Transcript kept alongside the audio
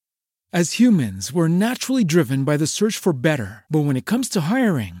As humans, we're naturally driven by the search for better. But when it comes to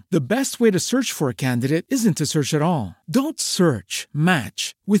hiring, the best way to search for a candidate isn't to search at all. Don't search,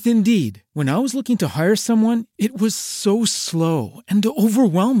 match with Indeed. When I was looking to hire someone, it was so slow and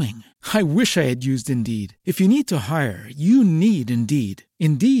overwhelming. I wish I had used Indeed. If you need to hire, you need Indeed.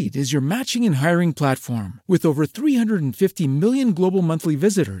 Indeed is your matching and hiring platform with over 350 million global monthly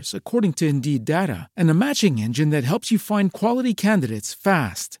visitors, according to Indeed data, and a matching engine that helps you find quality candidates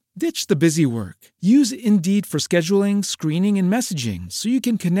fast. Ditch the busy work. Use Indeed for scheduling, screening, and messaging so you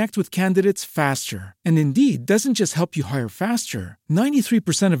can connect with candidates faster. And Indeed doesn't just help you hire faster.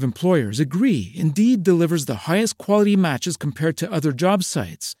 93% of employers agree Indeed delivers the highest quality matches compared to other job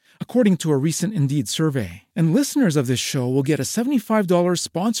sites, according to a recent Indeed survey. And listeners of this show will get a $75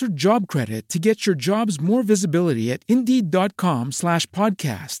 sponsored job credit to get your jobs more visibility at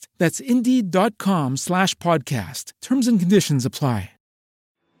Indeed.com/podcast. That's Indeed.com/podcast. Terms and conditions apply.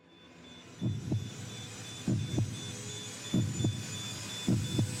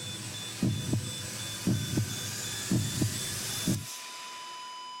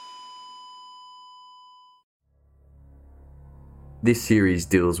 This series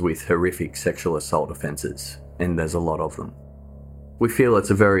deals with horrific sexual assault offences, and there's a lot of them. We feel it's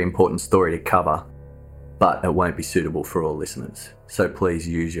a very important story to cover, but it won't be suitable for all listeners, so please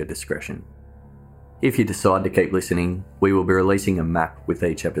use your discretion. If you decide to keep listening, we will be releasing a map with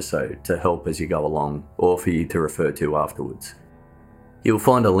each episode to help as you go along, or for you to refer to afterwards. You'll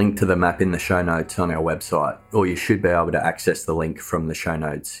find a link to the map in the show notes on our website, or you should be able to access the link from the show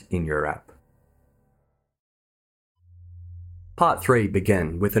notes in your app. Part 3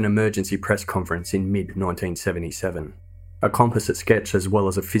 began with an emergency press conference in mid-1977. A composite sketch as well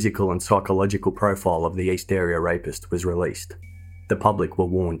as a physical and psychological profile of the East Area Rapist was released. The public were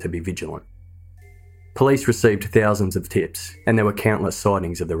warned to be vigilant. Police received thousands of tips, and there were countless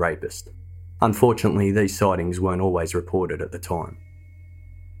sightings of the rapist. Unfortunately, these sightings weren't always reported at the time.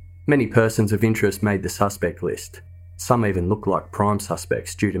 Many persons of interest made the suspect list. Some even looked like prime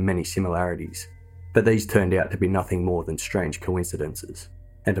suspects due to many similarities. But these turned out to be nothing more than strange coincidences,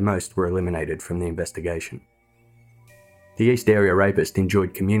 and most were eliminated from the investigation. The East Area Rapist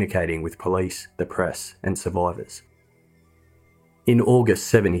enjoyed communicating with police, the press, and survivors. In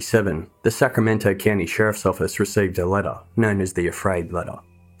August 1977, the Sacramento County Sheriff's Office received a letter, known as the Afraid Letter,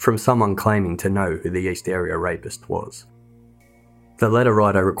 from someone claiming to know who the East Area Rapist was. The letter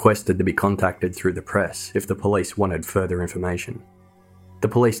writer requested to be contacted through the press if the police wanted further information. The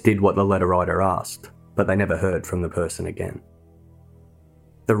police did what the letter writer asked, but they never heard from the person again.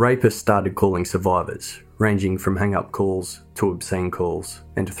 The rapist started calling survivors, ranging from hang-up calls to obscene calls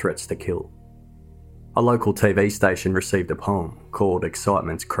and threats to kill. A local TV station received a poem called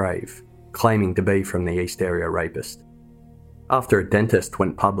Excitement's Crave, claiming to be from the East Area Rapist. After a dentist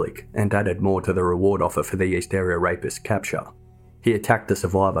went public and added more to the reward offer for the East Area Rapist's capture, he attacked a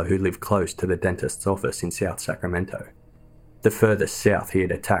survivor who lived close to the dentist's office in South Sacramento, the furthest south he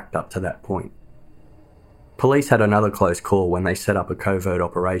had attacked up to that point. Police had another close call when they set up a covert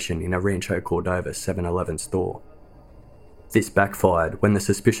operation in a Rancho Cordova 7-Eleven store. This backfired when the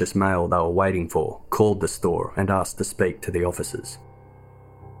suspicious male they were waiting for called the store and asked to speak to the officers.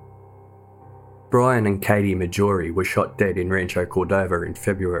 Brian and Katie Maggiore were shot dead in Rancho Cordova in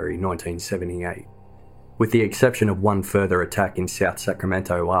February 1978. With the exception of one further attack in South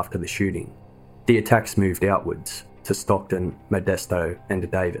Sacramento after the shooting, the attacks moved outwards to Stockton, Modesto,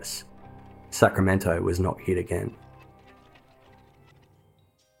 and Davis. Sacramento was not hit again.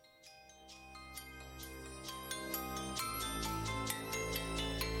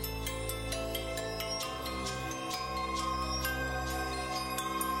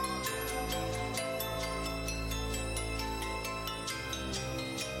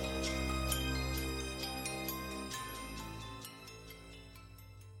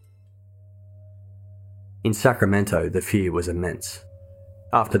 In Sacramento, the fear was immense.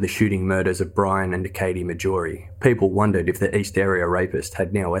 After the shooting murders of Brian and Katie Maggiore, people wondered if the East Area Rapist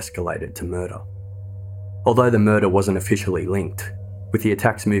had now escalated to murder. Although the murder wasn't officially linked, with the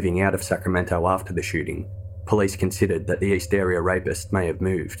attacks moving out of Sacramento after the shooting, police considered that the East Area Rapist may have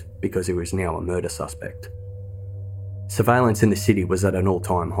moved because he was now a murder suspect. Surveillance in the city was at an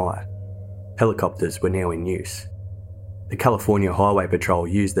all-time high. Helicopters were now in use. The California Highway Patrol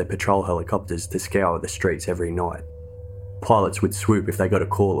used their patrol helicopters to scour the streets every night. Pilots would swoop if they got a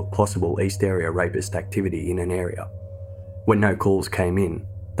call of possible East Area Rapist activity in an area. When no calls came in,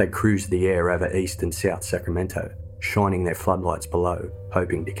 they cruised the air over East and South Sacramento, shining their floodlights below,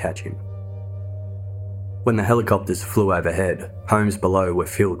 hoping to catch him. When the helicopters flew overhead, homes below were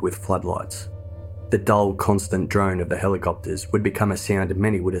filled with floodlights. The dull, constant drone of the helicopters would become a sound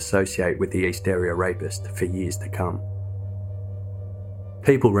many would associate with the East Area Rapist for years to come.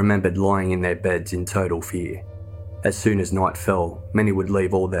 People remembered lying in their beds in total fear. As soon as night fell, many would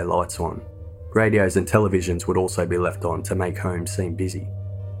leave all their lights on. Radios and televisions would also be left on to make homes seem busy.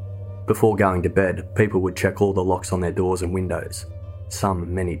 Before going to bed, people would check all the locks on their doors and windows,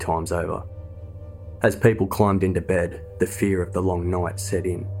 some many times over. As people climbed into bed, the fear of the long night set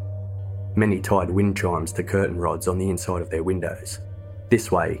in. Many tied wind chimes to curtain rods on the inside of their windows.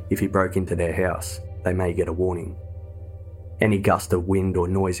 This way, if he broke into their house, they may get a warning. Any gust of wind or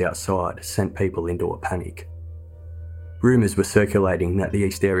noise outside sent people into a panic. Rumours were circulating that the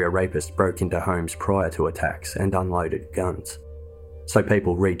East Area Rapist broke into homes prior to attacks and unloaded guns. So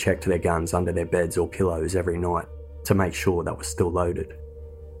people rechecked their guns under their beds or pillows every night to make sure they were still loaded.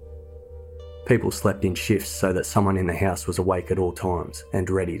 People slept in shifts so that someone in the house was awake at all times and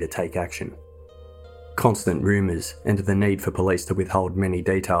ready to take action. Constant rumours and the need for police to withhold many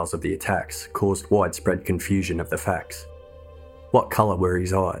details of the attacks caused widespread confusion of the facts. What colour were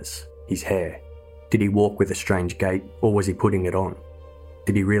his eyes? His hair? Did he walk with a strange gait, or was he putting it on?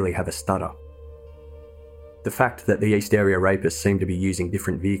 Did he really have a stutter? The fact that the East Area Rapists seemed to be using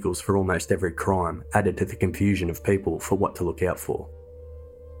different vehicles for almost every crime added to the confusion of people for what to look out for.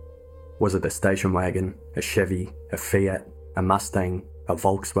 Was it a station wagon, a Chevy, a Fiat, a Mustang, a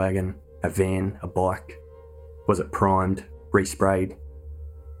Volkswagen, a van, a bike? Was it primed, resprayed?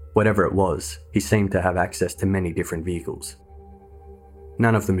 Whatever it was, he seemed to have access to many different vehicles.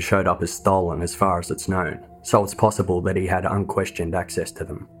 None of them showed up as stolen as far as it's known, so it's possible that he had unquestioned access to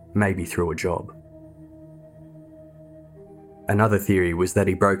them, maybe through a job. Another theory was that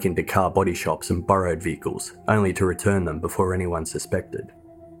he broke into car body shops and borrowed vehicles, only to return them before anyone suspected.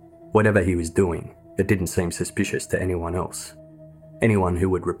 Whatever he was doing, it didn't seem suspicious to anyone else. Anyone who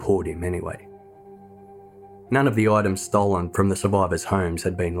would report him anyway. None of the items stolen from the survivors' homes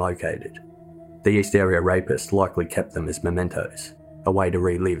had been located. The East Area Rapist likely kept them as mementos, a way to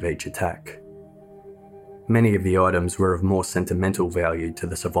relive each attack. Many of the items were of more sentimental value to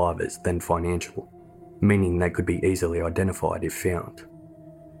the survivors than financial, meaning they could be easily identified if found.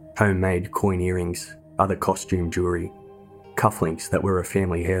 Homemade coin earrings, other costume jewellery, cufflinks that were a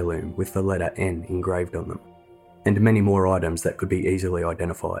family heirloom with the letter N engraved on them, and many more items that could be easily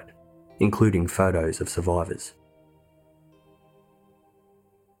identified, including photos of survivors.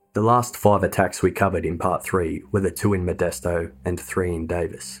 The last 5 attacks we covered in Part 3 were the 2 in Modesto and 3 in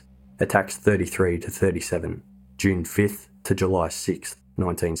Davis, attacks 33 to 37, June 5th to July 6th,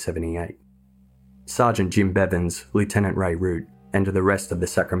 1978. Sergeant Jim Bevins, Lieutenant Ray Root, and the rest of the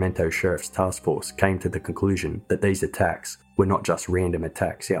Sacramento Sheriff's Task Force came to the conclusion that these attacks were not just random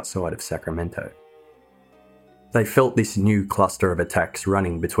attacks outside of Sacramento. They felt this new cluster of attacks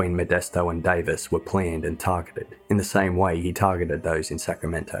running between Modesto and Davis were planned and targeted in the same way he targeted those in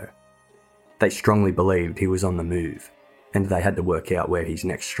Sacramento. They strongly believed he was on the move, and they had to work out where his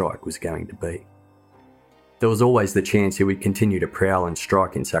next strike was going to be. There was always the chance he would continue to prowl and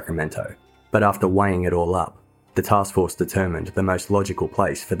strike in Sacramento, but after weighing it all up, the task force determined the most logical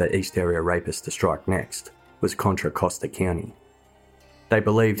place for the East Area Rapist to strike next was Contra Costa County. They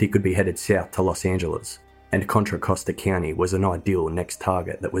believed he could be headed south to Los Angeles, and Contra Costa County was an ideal next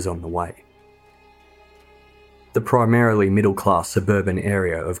target that was on the way. The primarily middle-class suburban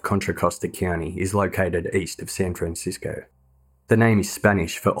area of Contra Costa County is located east of San Francisco. The name is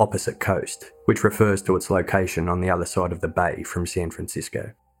Spanish for opposite coast, which refers to its location on the other side of the bay from San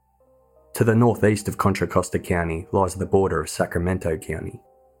Francisco. To the northeast of Contra Costa County lies the border of Sacramento County,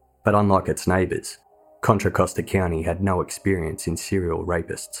 but unlike its neighbours, Contra Costa County had no experience in serial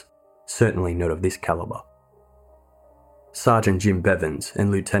rapists, certainly not of this calibre. Sergeant Jim Bevins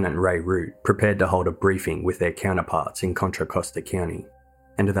and Lieutenant Ray Root prepared to hold a briefing with their counterparts in Contra Costa County,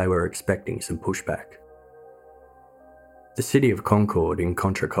 and they were expecting some pushback. The city of Concord in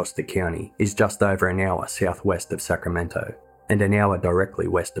Contra Costa County is just over an hour southwest of Sacramento, and an hour directly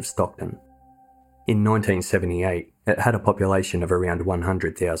west of Stockton. In 1978, it had a population of around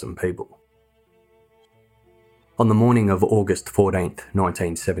 100,000 people. On the morning of August 14,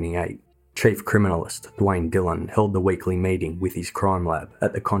 1978, Chief Criminalist Dwayne Dillon held the weekly meeting with his crime lab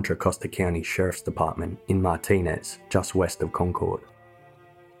at the Contra Costa County Sheriff's Department in Martinez, just west of Concord.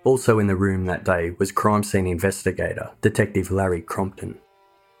 Also in the room that day was crime scene investigator Detective Larry Crompton.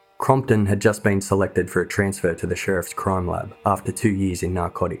 Crompton had just been selected for a transfer to the Sheriff's Crime Lab after 2 years in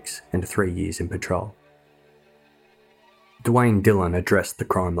narcotics and 3 years in patrol. Dwayne Dillon addressed the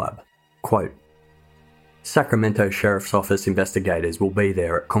crime lab, quote, "Sacramento Sheriff's Office investigators will be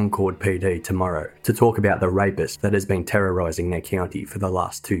there at Concord PD tomorrow to talk about the rapist that has been terrorising their county for the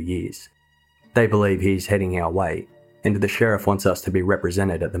last 2 years. They believe he's heading our way, and the sheriff wants us to be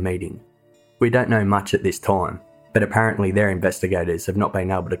represented at the meeting. We don't know much at this time, but apparently their investigators have not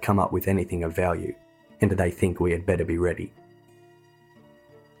been able to come up with anything of value, and they think we had better be ready.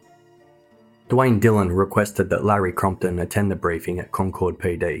 Dwayne Dillon requested that Larry Crompton attend the briefing at Concord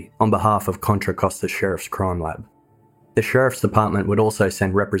PD on behalf of Contra Costa Sheriff's Crime Lab. The Sheriff's Department would also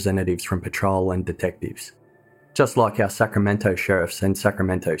send representatives from patrol and detectives. Just like our Sacramento Sheriffs and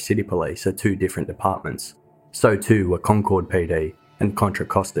Sacramento City Police are two different departments, so too were Concord PD and Contra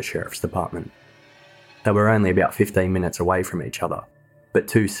Costa Sheriff's Department. They were only about 15 minutes away from each other, but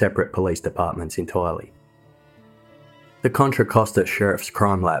two separate police departments entirely. The Contra Costa Sheriff's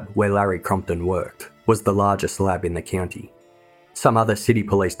Crime Lab, where Larry Crompton worked, was the largest lab in the county. Some other city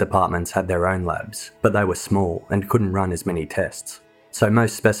police departments had their own labs, but they were small and couldn't run as many tests, so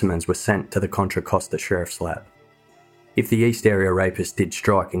most specimens were sent to the Contra Costa Sheriff's Lab. If the East Area Rapist did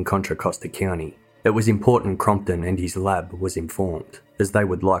strike in Contra Costa County, it was important Crompton and his lab was informed, as they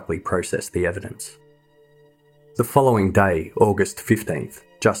would likely process the evidence. The following day, August 15th,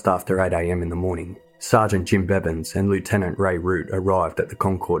 just after 8 a.m. in the morning, Sergeant Jim Bevins and Lieutenant Ray Root arrived at the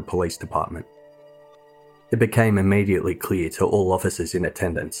Concord Police Department. It became immediately clear to all officers in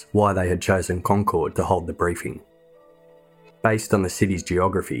attendance why they had chosen Concord to hold the briefing. Based on the city's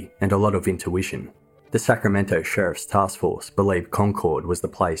geography and a lot of intuition, the Sacramento Sheriff's Task Force believed Concord was the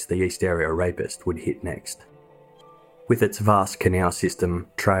place the East Area Rapist would hit next. With its vast canal system,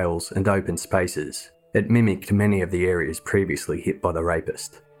 trails and open spaces, it mimicked many of the areas previously hit by the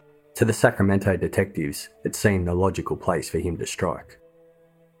rapist. To the Sacramento detectives, it seemed a logical place for him to strike.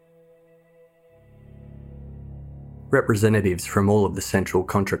 Representatives from all of the central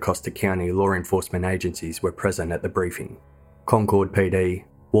Contra Costa County law enforcement agencies were present at the briefing. Concord PD,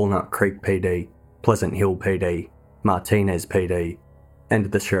 Walnut Creek PD, Pleasant Hill PD, Martinez PD, and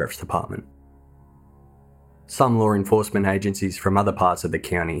the Sheriff's Department. Some law enforcement agencies from other parts of the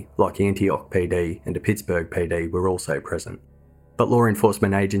county, like Antioch PD and Pittsburgh PD, were also present. But law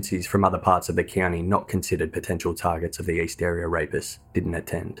enforcement agencies from other parts of the county not considered potential targets of the East Area Rapists didn't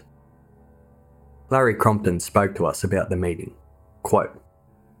attend. Larry Crompton spoke to us about the meeting. Quote,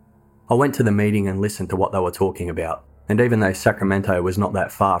 "I went to the meeting and listened to what they were talking about, and even though Sacramento was not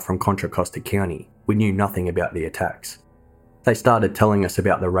that far from Contra Costa County, we knew nothing about the attacks. They started telling us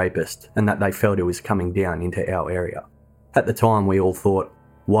about the rapist and that they felt he was coming down into our area. At the time we all thought,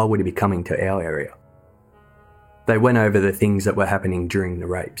 why would he be coming to our area? They went over the things that were happening during the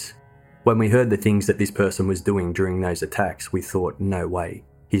rapes. When we heard the things that this person was doing during those attacks, we thought, no way,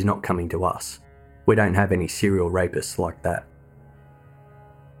 he's not coming to us. We don't have any serial rapists like that.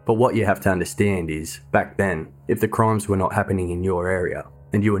 But what you have to understand is, back then, if the crimes were not happening in your area,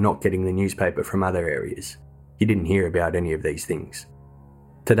 and you were not getting the newspaper from other areas, you didn't hear about any of these things.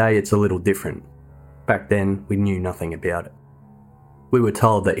 Today it's a little different. Back then, we knew nothing about it. We were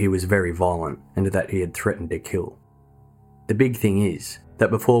told that he was very violent and that he had threatened to kill. The big thing is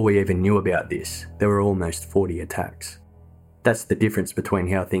that before we even knew about this, there were almost 40 attacks. That's the difference between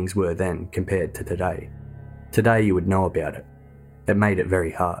how things were then compared to today. Today you would know about it. It made it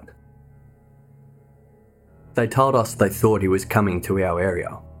very hard. They told us they thought he was coming to our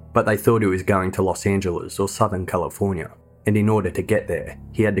area, but they thought he was going to Los Angeles or Southern California, and in order to get there,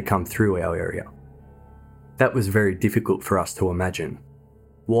 he had to come through our area. That was very difficult for us to imagine.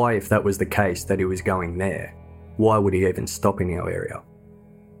 Why, if that was the case that he was going there, why would he even stop in our area?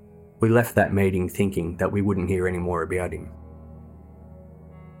 We left that meeting thinking that we wouldn't hear any more about him.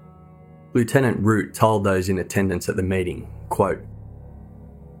 Lieutenant Root told those in attendance at the meeting, quote,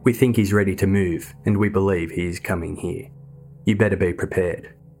 "We think he's ready to move and we believe he is coming here. You better be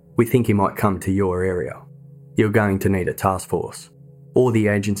prepared. We think he might come to your area. You're going to need a task force. All the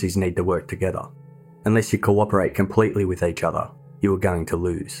agencies need to work together. Unless you cooperate completely with each other, you are going to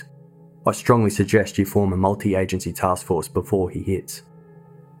lose. I strongly suggest you form a multi-agency task force before he hits.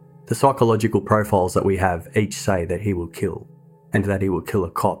 The psychological profiles that we have each say that he will kill, and that he will kill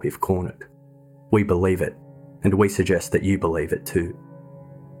a cop if cornered. We believe it, and we suggest that you believe it too."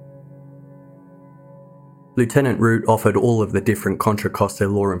 Lieutenant Root offered all of the different Contra Costa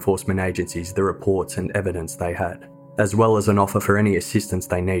law enforcement agencies the reports and evidence they had, as well as an offer for any assistance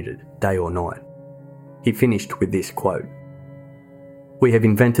they needed, day or night. He finished with this quote, "We have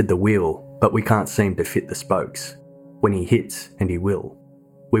invented the wheel, but we can't seem to fit the spokes. When he hits, and he will,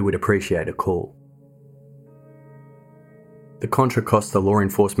 we would appreciate a call." The Contra Costa law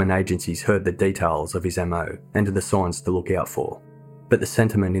enforcement agencies heard the details of his MO and the signs to look out for, but the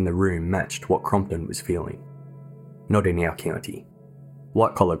sentiment in the room matched what Crompton was feeling. Not in our county.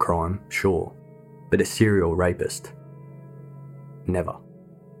 White-collar crime, sure, but a serial rapist? Never.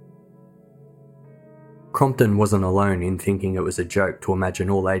 Crompton wasn't alone in thinking it was a joke to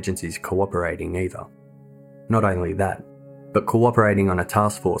imagine all agencies cooperating either. Not only that, but cooperating on a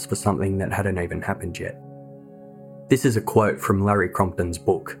task force for something that hadn't even happened yet. This is a quote from Larry Crompton's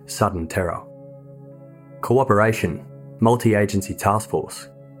book, Sudden Terror. Cooperation, multi-agency task force,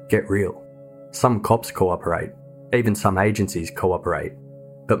 get real. Some cops cooperate, even some agencies cooperate,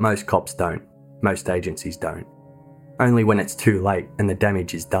 but most cops don't, most agencies don't. Only when it's too late and the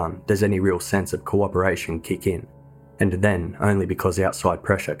damage is done does any real sense of cooperation kick in, and then only because outside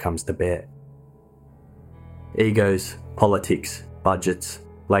pressure comes to bear. Egos, politics, budgets,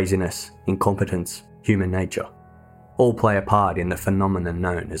 laziness, incompetence, human nature, all play a part in the phenomenon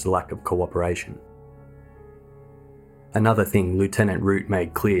known as lack of cooperation. Another thing Lieutenant Root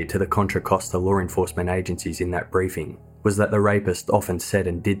made clear to the Contra Costa law enforcement agencies in that briefing was that the rapist often said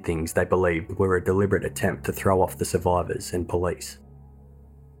and did things they believed were a deliberate attempt to throw off the survivors and police.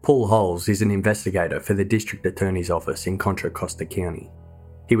 Paul Holes is an investigator for the District Attorney's Office in Contra Costa County.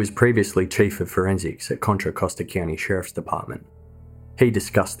 He was previously Chief of Forensics at Contra Costa County Sheriff's Department. He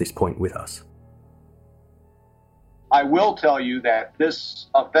discussed this point with us. I will tell you that this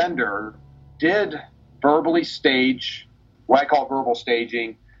offender did verbally stage, what I call verbal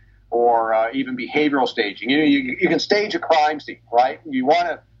staging, or even behavioral staging. You can stage a crime scene, right? You want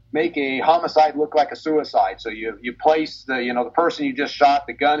to make a homicide look like a suicide. So you place the person you just shot,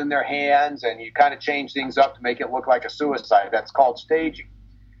 the gun in their hands, and you kind of change things up to make it look like a suicide. That's called staging.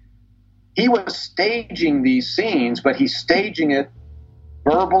 He was staging these scenes, but he's staging it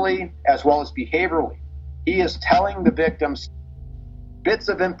verbally as well as behaviorally. He is telling the victims bits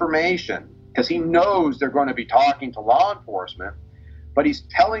of information because he knows they're going to be talking to law enforcement, but he's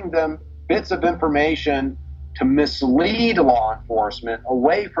telling them bits of information to mislead law enforcement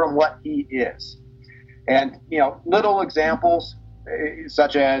away from what he is. And, little examples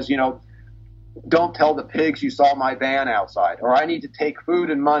such as, don't tell the pigs you saw my van outside, or I need to take food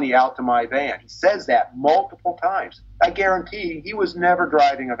and money out to my van. He says that multiple times. I guarantee he was never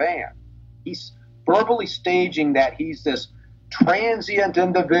driving a van. He's verbally staging that he's this transient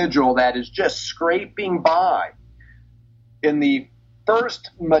individual that is just scraping by. In the first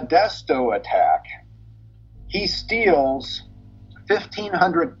Modesto attack, he steals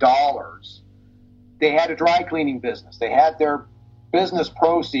 $1,500. They had a dry cleaning business. They had their business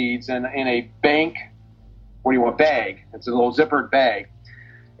proceeds in a bank, bag. It's a little zippered bag.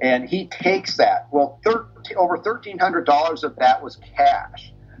 And he takes that. Well, over $1,300 of that was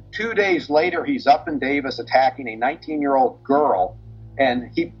cash. 2 days later, he's up in Davis attacking a 19-year-old girl. And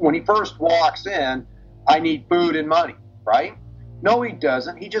when he first walks in, I need food and money, right? No, he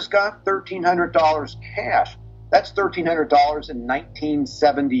doesn't. He just got $1,300 cash. That's $1,300 in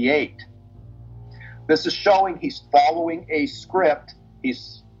 1978. This is showing he's following a script.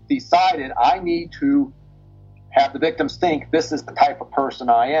 He's decided, I need to have the victims think this is the type of person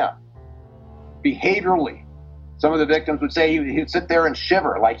I am. Behaviorally, some of the victims would say he'd sit there and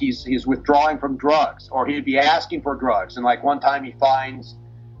shiver like he's withdrawing from drugs, or he'd be asking for drugs. And like one time he finds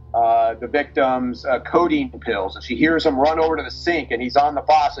the victim's codeine pills, and she hears him run over to the sink, and he's on the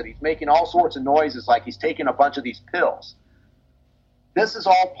faucet. He's making all sorts of noises like he's taking a bunch of these pills. This is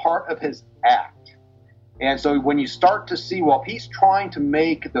all part of his act. And so when you start to see, well, he's trying to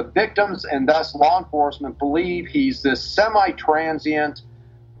make the victims and thus law enforcement believe he's this semi-transient,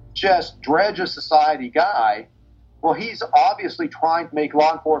 just dredge of society guy, well, he's obviously trying to make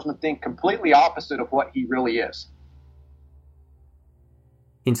law enforcement think completely opposite of what he really is.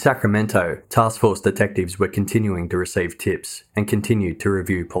 In Sacramento, task force detectives were continuing to receive tips and continued to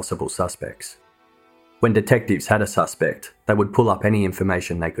review possible suspects. When detectives had a suspect, they would pull up any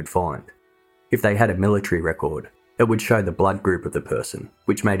information they could find. If they had a military record, it would show the blood group of the person,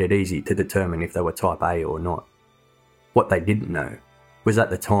 which made it easy to determine if they were type A or not. What they didn't know was at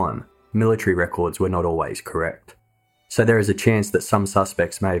the time, military records were not always correct. So there is a chance that some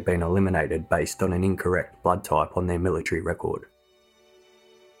suspects may have been eliminated based on an incorrect blood type on their military record.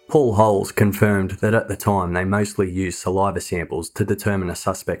 Paul Holes confirmed that at the time they mostly used saliva samples to determine a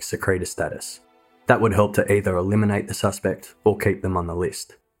suspect's secretor status. That would help to either eliminate the suspect or keep them on the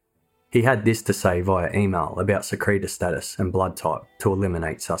list. He had this to say via email about secretor status and blood type to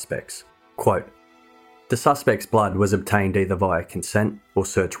eliminate suspects. Quote, "The suspect's blood was obtained either via consent or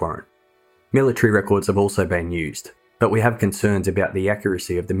search warrant. Military records have also been used, but we have concerns about the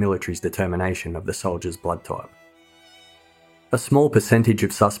accuracy of the military's determination of the soldier's blood type. A small percentage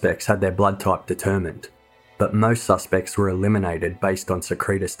of suspects had their blood type determined, but most suspects were eliminated based on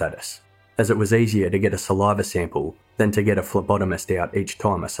secretor status, as it was easier to get a saliva sample than to get a phlebotomist out each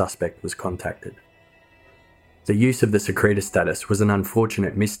time a suspect was contacted. The use of the secretor status was an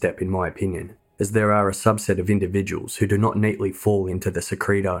unfortunate misstep in my opinion, as there are a subset of individuals who do not neatly fall into the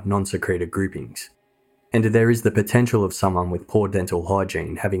secretor-non-secretor groupings, and there is the potential of someone with poor dental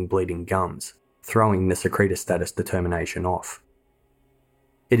hygiene having bleeding gums, throwing the secretor status determination off.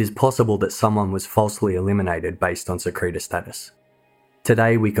 It is possible that someone was falsely eliminated based on secretor status.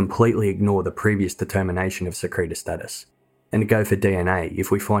 Today we completely ignore the previous determination of secretor status, and go for DNA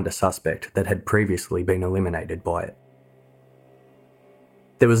if we find a suspect that had previously been eliminated by it.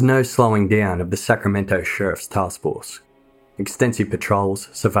 There was no slowing down of the Sacramento Sheriff's Task Force. Extensive patrols,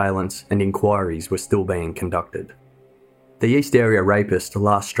 surveillance, and inquiries were still being conducted. The East Area Rapist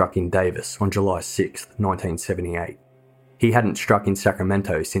last struck in Davis on July 6, 1978. He hadn't struck in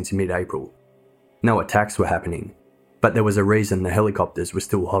Sacramento since mid-April. No attacks were happening, but there was a reason the helicopters were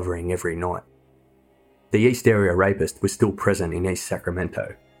still hovering every night. The East Area Rapist was still present in East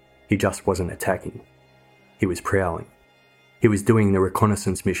Sacramento. He just wasn't attacking. He was prowling. He was doing the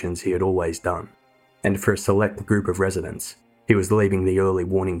reconnaissance missions he had always done, and for a select group of residents, he was leaving the early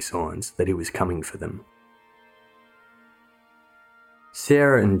warning signs that he was coming for them.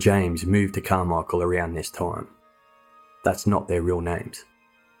 Sarah and James moved to Carmichael around this time. That's not their real names.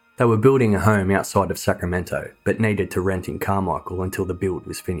 They were building a home outside of Sacramento, but needed to rent in Carmichael until the build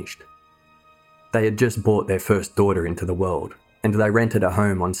was finished. They had just brought their first daughter into the world, and they rented a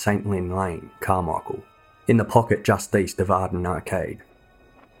home on St. Lynn Lane, Carmichael, in the pocket just east of Arden Arcade.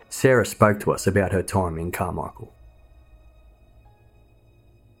 Sarah spoke to us about her time in Carmichael.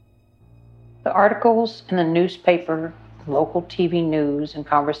 The articles in the newspaper, local TV news, and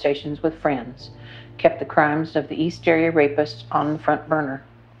conversations with friends kept the crimes of the East Area Rapists on the front burner.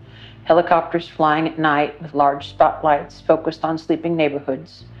 Helicopters flying at night with large spotlights focused on sleeping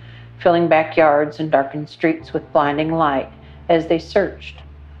neighborhoods, filling backyards and darkened streets with blinding light as they searched.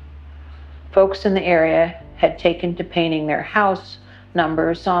 Folks in the area had taken to painting their house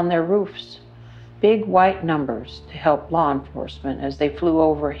numbers on their roofs, big white numbers to help law enforcement as they flew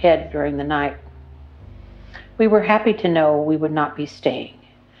overhead during the night. We were happy to know we would not be staying,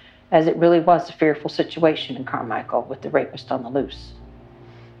 as it really was a fearful situation in Carmichael with the rapist on the loose.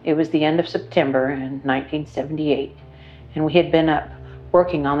 It was the end of September in 1978, and we had been up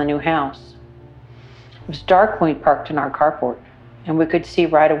working on the new house. It was dark when we parked in our carport, and we could see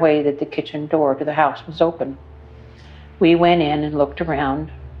right away that the kitchen door to the house was open. We went in and looked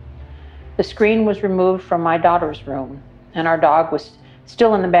around. The screen was removed from my daughter's room, and our dog was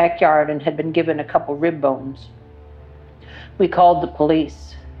still in the backyard and had been given a couple rib bones. We called the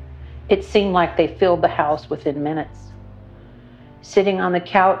police. It seemed like they filled the house within minutes. Sitting on the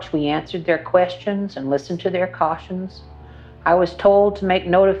couch, we answered their questions and listened to their cautions. I was told to make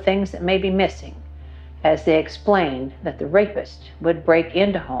note of things that may be missing, as they explained that the rapist would break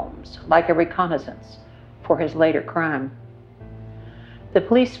into homes like a reconnaissance for his later crime. The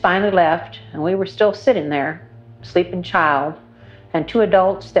police finally left, and we were still sitting there, sleeping child, and two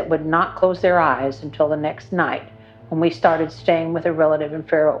adults that would not close their eyes until the next night when we started staying with a relative in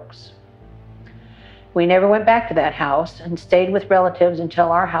Fair Oaks. We never went back to that house and stayed with relatives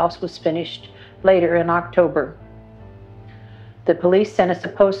until our house was finished later in October. The police sent us a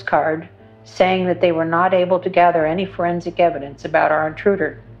postcard saying that they were not able to gather any forensic evidence about our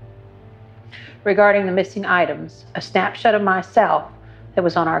intruder. Regarding the missing items, a snapshot of myself that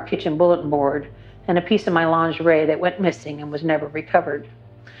was on our kitchen bulletin board and a piece of my lingerie that went missing and was never recovered.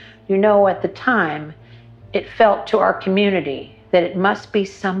 You know, at the time, it felt to our community that it must be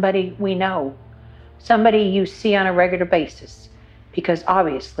somebody we know, somebody you see on a regular basis, because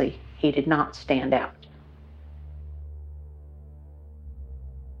obviously he did not stand out.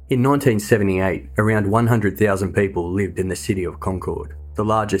 In 1978, around 100,000 people lived in the city of Concord, the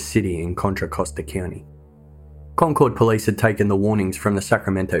largest city in Contra Costa County. Concord police had taken the warnings from the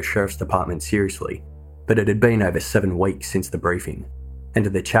Sacramento Sheriff's Department seriously, but it had been over 7 weeks since the briefing, and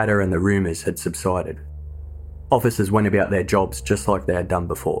the chatter and the rumours had subsided. Officers went about their jobs just like they had done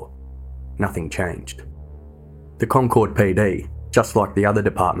before. Nothing changed. The Concord PD, just like the other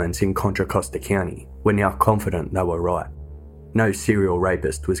departments in Contra Costa County, were now confident they were right. No serial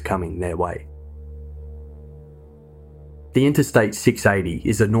rapist was coming their way. The Interstate 680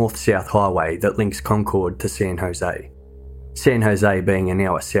 is a north-south highway that links Concord to San Jose, San Jose being an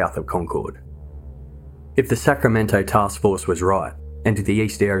hour south of Concord. If the Sacramento Task Force was right, and the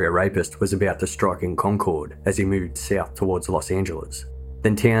East Area Rapist was about to strike in Concord as he moved south towards Los Angeles,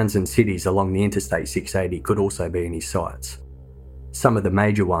 then towns and cities along the Interstate 680 could also be in his sights. Some of the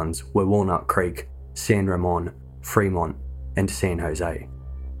major ones were Walnut Creek, San Ramon, Fremont, and San Jose.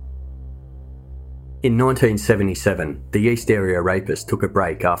 In 1977, the East Area Rapist took a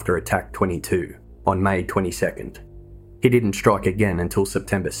break after Attack 22 on May 22nd. He didn't strike again until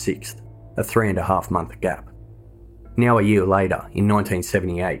September 6th, a 3.5-month gap. Now a year later, in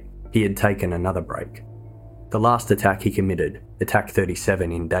 1978, he had taken another break. The last attack he committed, Attack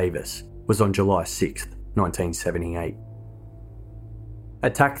 37 in Davis, was on July 6, 1978.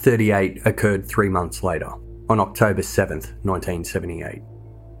 Attack 38 occurred 3 months later, on October 7, 1978.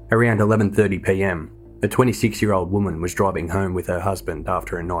 Around 11:30 p.m, a 26-year-old woman was driving home with her husband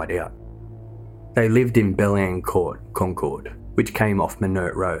after a night out. They lived in Bel-Ann Court, Concord, which came off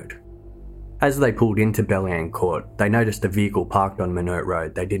Minert Road. As they pulled into Bel-Ann Court, they noticed a vehicle parked on Minert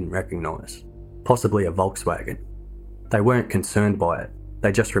Road they didn't recognise, possibly a Volkswagen. They weren't concerned by it,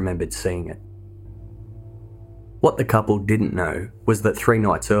 they just remembered seeing it. What the couple didn't know was that 3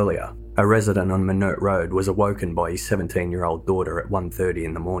 nights earlier, a resident on Minert Road was awoken by his 17-year-old daughter at 1:30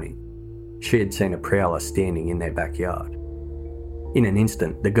 in the morning. She had seen a prowler standing in their backyard. In an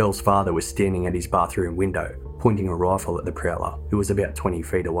instant, the girl's father was standing at his bathroom window, pointing a rifle at the prowler, who was about 20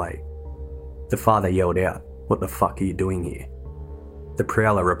 feet away. The father yelled out, "What the fuck are you doing here?" The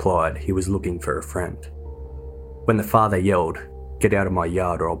prowler replied he was looking for a friend. When the father yelled, "Get out of my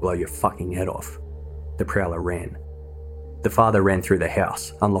yard or I'll blow your fucking head off," the prowler ran. The father ran through the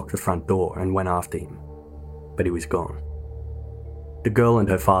house, unlocked the front door and went after him, but he was gone. The girl and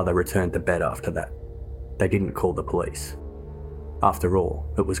her father returned to bed after that. They didn't call the police. After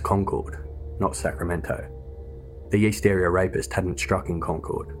all, it was Concord, not Sacramento. The East Area Rapist hadn't struck in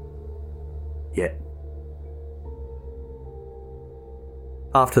Concord. Yet.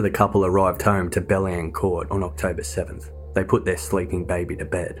 After the couple arrived home to Bel-Ann Court on October 7th, they put their sleeping baby to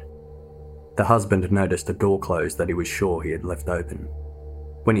bed. The husband noticed a door closed that he was sure he had left open.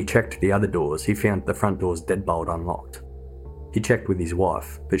 When he checked the other doors, he found the front door's deadbolt unlocked. He checked with his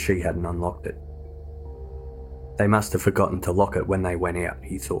wife, but she hadn't unlocked it. They must have forgotten to lock it when they went out,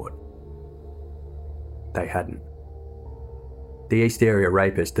 he thought. They hadn't. The East Area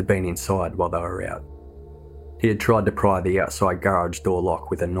Rapist had been inside while they were out. He had tried to pry the outside garage door lock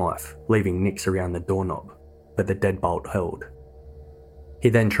with a knife, leaving nicks around the doorknob, but the deadbolt held. He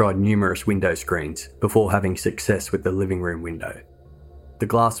then tried numerous window screens before having success with the living room window. The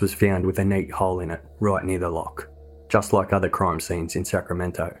glass was found with a neat hole in it right near the lock, just like other crime scenes in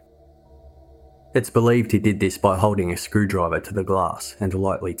Sacramento. It's believed he did this by holding a screwdriver to the glass and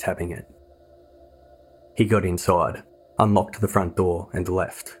lightly tapping it. He got inside, unlocked the front door and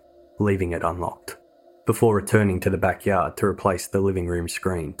left, leaving it unlocked, before returning to the backyard to replace the living room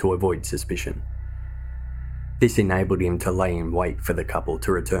screen to avoid suspicion. This enabled him to lay in wait for the couple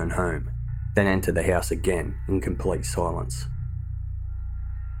to return home, then enter the house again in complete silence.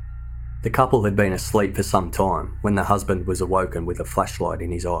 The couple had been asleep for some time when the husband was awoken with a flashlight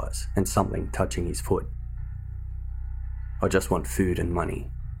in his eyes and something touching his foot. "I just want food and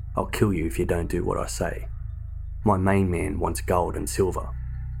money. I'll kill you if you don't do what I say. My main man wants gold and silver."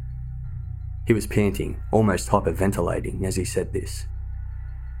 He was panting, almost hyperventilating as he said this.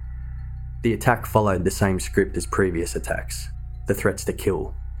 The attack followed the same script as previous attacks. The threats to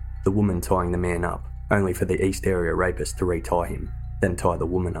kill, the woman tying the man up, only for the East Area Rapist to retie him, then tie the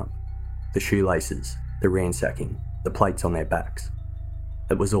woman up. The shoelaces, the ransacking, the plates on their backs.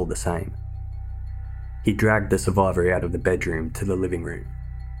 It was all the same. He dragged the survivor out of the bedroom to the living room.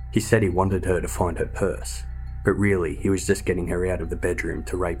 He said he wanted her to find her purse, but really he was just getting her out of the bedroom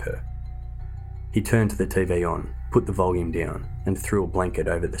to rape her. He turned the TV on, put the volume down, and threw a blanket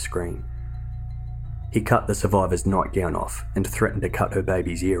over the screen. He cut the survivor's nightgown off and threatened to cut her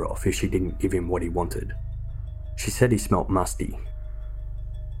baby's ear off if she didn't give him what he wanted. She said he smelt musty.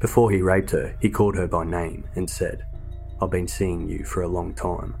 Before he raped her, he called her by name and said, "I've been seeing you for a long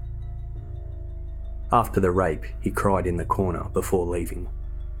time." After the rape, he cried in the corner before leaving.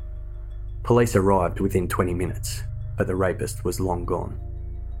 Police arrived within 20 minutes, but the rapist was long gone.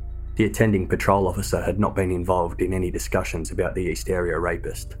 The attending patrol officer had not been involved in any discussions about the East Area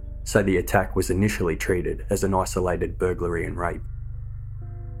Rapist, so the attack was initially treated as an isolated burglary and rape.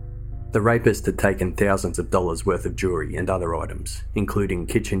 The rapist had taken thousands of dollars worth of jewellery and other items, including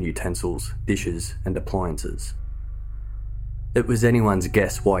kitchen utensils, dishes, and appliances. It was anyone's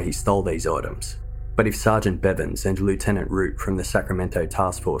guess why he stole these items, but if Sergeant Bevins and Lieutenant Root from the Sacramento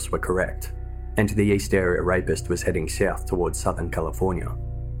Task Force were correct, and the East Area Rapist was heading south towards Southern California,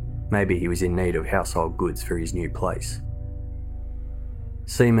 maybe he was in need of household goods for his new place.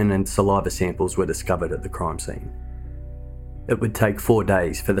 Semen and saliva samples were discovered at the crime scene. It would take 4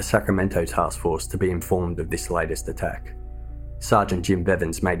 days for the Sacramento Task Force to be informed of this latest attack. Sergeant Jim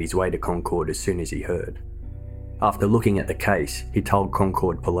Bevins made his way to Concord as soon as he heard. After looking at the case, he told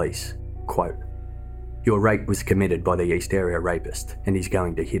Concord police, quote, "Your rape was committed by the East Area Rapist, and he's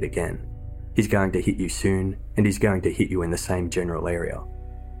going to hit again. He's going to hit you soon, and he's going to hit you in the same general area.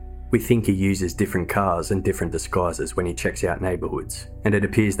 We think he uses different cars and different disguises when he checks out neighbourhoods, and it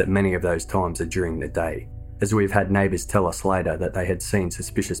appears that many of those times are during the day, as we've had neighbours tell us later that they had seen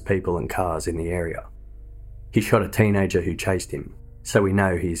suspicious people and cars in the area. He shot a teenager who chased him, so we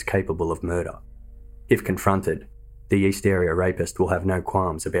know he is capable of murder. If confronted, the East Area Rapist will have no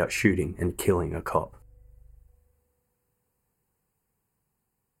qualms about shooting and killing a cop.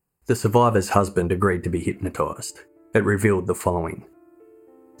 The survivor's husband agreed to be hypnotised. It revealed the following.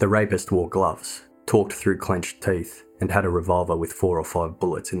 The rapist wore gloves, talked through clenched teeth, and had a revolver with 4 or 5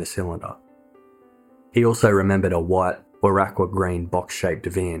 bullets in the cylinder. He also remembered a white or aqua green box-shaped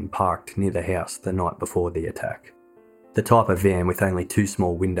van parked near the house the night before the attack. The type of van with only 2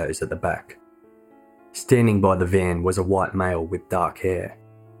 small windows at the back. Standing by the van was a white male with dark hair.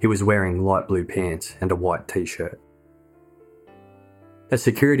 He was wearing light blue pants and a white t-shirt. A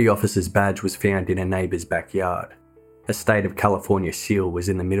security officer's badge was found in a neighbour's backyard. A State of California seal was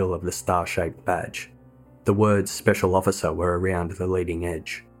in the middle of the star-shaped badge. The words Special Officer were around the leading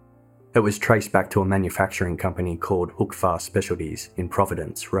edge. It was traced back to a manufacturing company called Hookfast Specialties in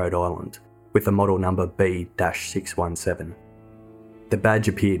Providence, Rhode Island, with the model number B-617. The badge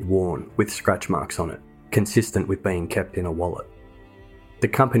appeared worn, with scratch marks on it, consistent with being kept in a wallet. The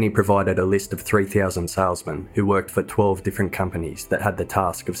company provided a list of 3,000 salesmen who worked for 12 different companies that had the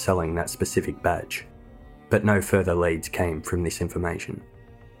task of selling that specific badge, but no further leads came from this information.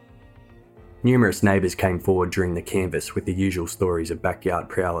 Numerous neighbours came forward during the canvass with the usual stories of backyard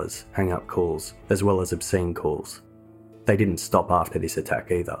prowlers, hang-up calls, as well as obscene calls. They didn't stop after this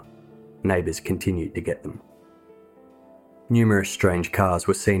attack either. Neighbours continued to get them. Numerous strange cars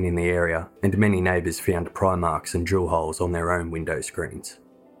were seen in the area, and many neighbours found pry marks and drill holes on their own window screens.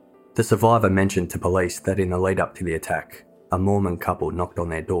 The survivor mentioned to police that in the lead up to the attack, a Mormon couple knocked on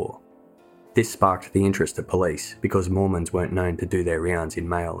their door. This sparked the interest of police because Mormons weren't known to do their rounds in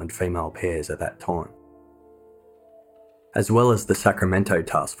male and female pairs at that time. As well as the Sacramento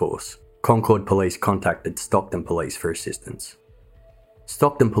Task Force, Concord Police contacted Stockton Police for assistance.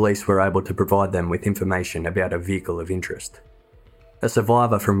 Stockton Police were able to provide them with information about a vehicle of interest. A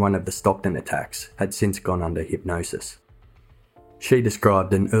survivor from one of the Stockton attacks had since gone under hypnosis. She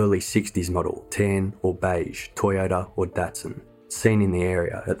described an early 60s model tan or beige Toyota or Datsun seen in the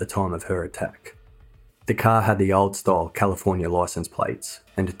area at the time of her attack. The car had the old-style California license plates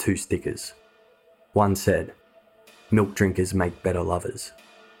and 2 stickers. One said, "Milk drinkers make better lovers,"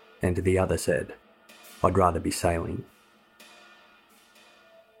 and the other said, "I'd rather be sailing."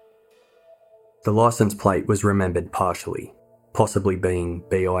 The license plate was remembered partially, possibly being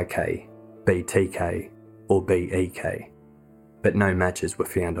BIK, BTK, or BEK, but no matches were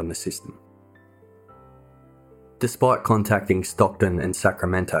found on the system. Despite contacting Stockton and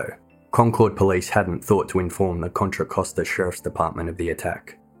Sacramento, Concord Police hadn't thought to inform the Contra Costa Sheriff's Department of the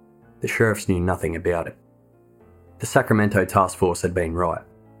attack. The sheriffs knew nothing about it. The Sacramento Task Force had been right.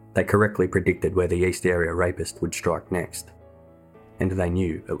 They correctly predicted where the East Area Rapist would strike next, and they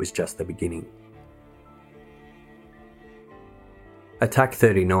knew it was just the beginning. Attack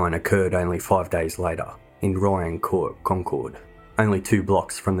 39 occurred only 5 days later, in Ryan Court, Concord, only 2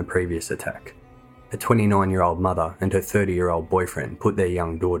 blocks from the previous attack. A 29-year-old mother and her 30-year-old boyfriend put their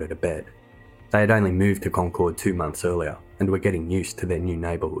young daughter to bed. They had only moved to Concord 2 months earlier and were getting used to their new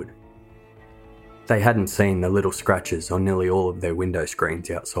neighbourhood. They hadn't seen the little scratches on nearly all of their window screens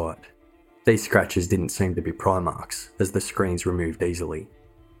outside. These scratches didn't seem to be pry marks, as the screens removed easily.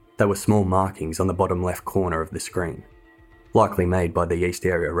 They were small markings on the bottom left corner of the screen, likely made by the East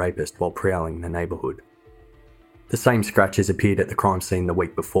Area Rapist while prowling the neighbourhood. The same scratches appeared at the crime scene the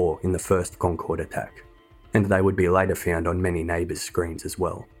week before in the first Concord attack, and they would be later found on many neighbours' screens as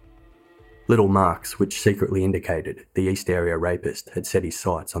well. Little marks which secretly indicated the East Area Rapist had set his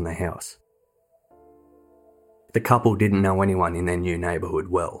sights on the house. The couple didn't know anyone in their new neighbourhood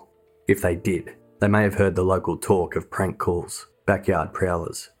well. If they did, they may have heard the local talk of prank calls, backyard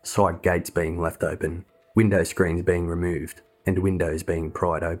prowlers, side gates being left open, window screens being removed, and windows being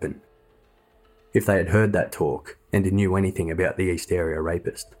pried open. If they had heard that talk and knew anything about the East Area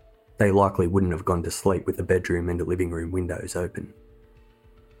Rapist, they likely wouldn't have gone to sleep with the bedroom and living room windows open.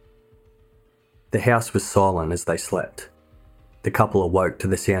 The house was silent as they slept. The couple awoke to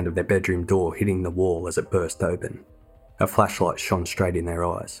the sound of their bedroom door hitting the wall as it burst open. A flashlight shone straight in their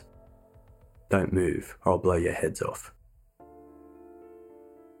eyes. "Don't move, or I'll blow your heads off."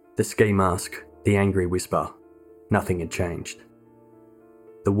 The ski mask, the angry whisper, nothing had changed.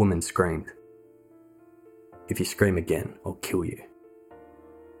 The woman screamed, "If you scream again, I'll kill you."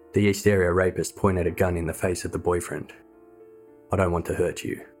 The East Area Rapist pointed a gun in the face of the boyfriend. "I don't want to hurt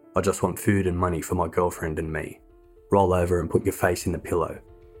you. I just want food and money for my girlfriend and me. Roll over and put your face in the pillow.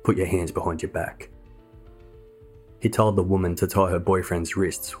 "Put your hands behind your back." He told the woman to tie her boyfriend's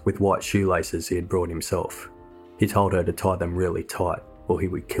wrists with white shoelaces he had brought himself. He told her to tie them really tight or he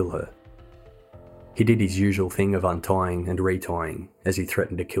would kill her. He did his usual thing of untying and retying as he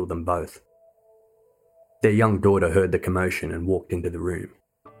threatened to kill them both. Their young daughter heard the commotion and walked into the room.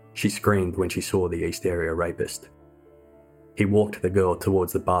 She screamed when she saw the East Area Rapist. He walked the girl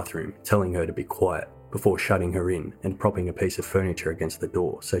towards the bathroom, telling her to be quiet, before shutting her in and propping a piece of furniture against the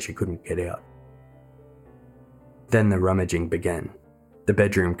door so she couldn't get out. Then the rummaging began. The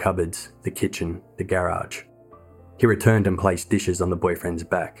bedroom cupboards, the kitchen, the garage. He returned and placed dishes on the boyfriend's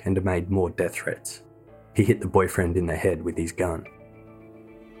back and made more death threats. He hit the boyfriend in the head with his gun.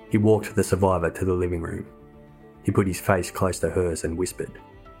 He walked the survivor to the living room. He put his face close to hers and whispered,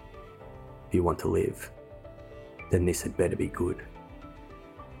 "If you want to live, then this had better be good."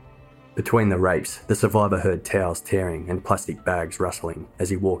 Between the rapes, the survivor heard towels tearing and plastic bags rustling as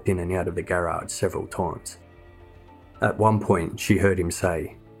he walked in and out of the garage several times. At one point, she heard him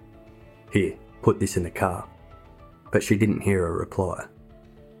say, "Here, put this in the car," but she didn't hear a reply.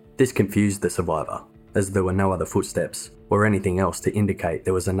 This confused the survivor, as there were no other footsteps or anything else to indicate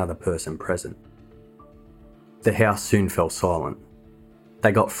there was another person present. The house soon fell silent.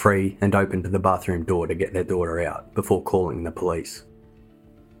 They got free and opened the bathroom door to get their daughter out before calling the police.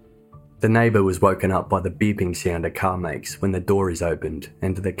 The neighbour was woken up by the beeping sound a car makes when the door is opened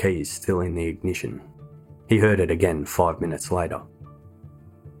and the key is still in the ignition. He heard it again 5 minutes later.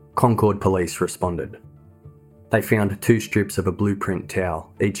 Concord police responded. They found 2 strips of a blueprint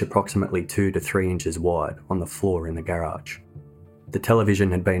towel, each approximately 2 to 3 inches wide, on the floor in the garage. The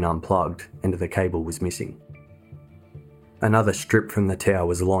television had been unplugged and the cable was missing. Another strip from the towel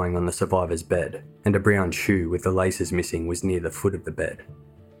was lying on the survivor's bed, and a brown shoe with the laces missing was near the foot of the bed.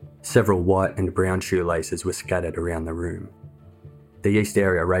 Several white and brown shoelaces were scattered around the room. The East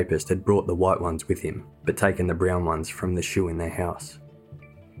Area Rapist had brought the white ones with him, but taken the brown ones from the shoe in their house.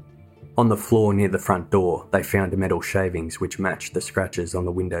 On the floor near the front door, they found metal shavings which matched the scratches on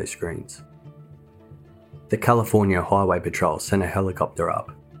the window screens. The California Highway Patrol sent a helicopter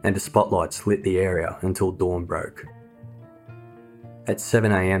up, and spotlights lit the area until dawn broke. At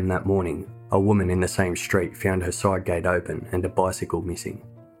 7 a.m. that morning, a woman in the same street found her side gate open and a bicycle missing.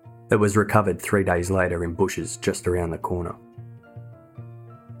 It was recovered 3 days later in bushes just around the corner.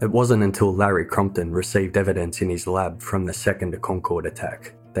 It wasn't until Larry Crompton received evidence in his lab from the second Concord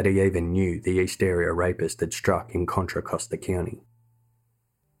attack that he even knew the East Area Rapist had struck in Contra Costa County.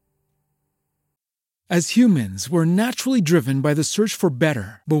 As humans, we're naturally driven by the search for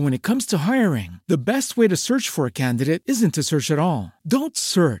better. But when it comes to hiring, the best way to search for a candidate isn't to search at all. Don't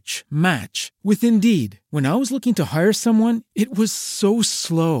search, match with Indeed. When I was looking to hire someone, it was so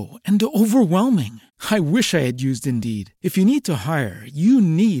slow and overwhelming. I wish I had used Indeed. If you need to hire, you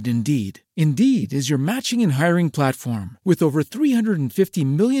need Indeed. Indeed is your matching and hiring platform with over 350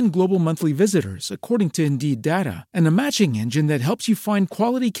 million global monthly visitors, according to Indeed data, and a matching engine that helps you find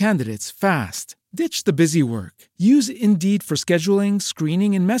quality candidates fast. Ditch the busy work. Use Indeed for scheduling,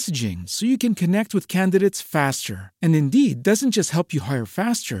 screening, and messaging so you can connect with candidates faster. And Indeed doesn't just help you hire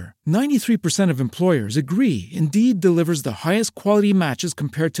faster. 93% of employers agree Indeed delivers the highest quality matches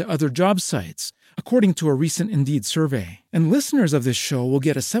compared to other job sites, according to a recent Indeed survey. And listeners of this show will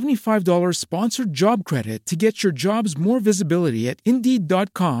get a $75 sponsored job credit to get your jobs more visibility at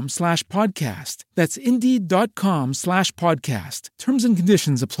Indeed.com/podcast. That's Indeed.com/podcast. Terms and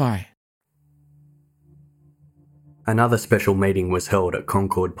conditions apply. Another special meeting was held at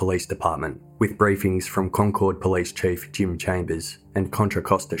Concord Police Department, with briefings from Concord Police Chief Jim Chambers and Contra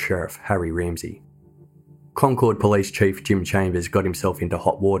Costa Sheriff Harry Ramsey. Concord Police Chief Jim Chambers got himself into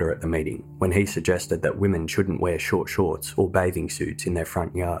hot water at the meeting when he suggested that women shouldn't wear short shorts or bathing suits in their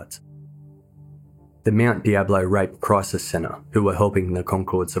front yards. The Mount Diablo Rape Crisis Centre, who were helping the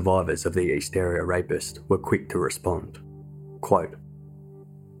Concord survivors of the East Area Rapist, were quick to respond. Quote,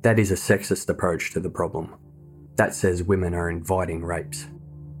 "That is a sexist approach to the problem. That says women are inviting rapes."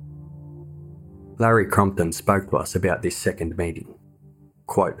 Larry Crompton spoke to us about this second meeting.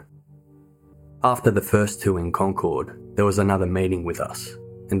 Quote, "After the first 2 in Concord, there was another meeting with us,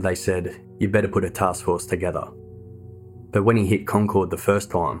 and they said, you better put a task force together. But when he hit Concord the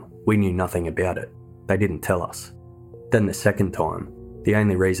first time, we knew nothing about it. They didn't tell us. Then the second time, the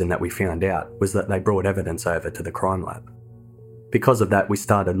only reason that we found out was that they brought evidence over to the crime lab. Because of that, we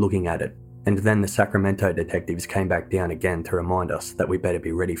started looking at it, and then the Sacramento detectives came back down again to remind us that we better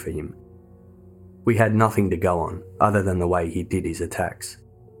be ready for him. We had nothing to go on other than the way he did his attacks,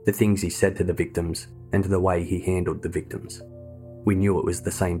 the things he said to the victims, and the way he handled the victims. We knew it was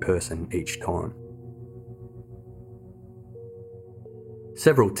the same person each time."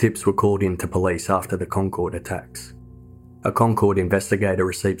 Several tips were called in to police after the Concord attacks. A Concord investigator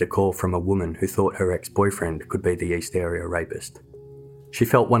received a call from a woman who thought her ex-boyfriend could be the East Area Rapist. She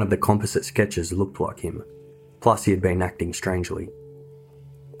felt one of the composite sketches looked like him, plus he had been acting strangely.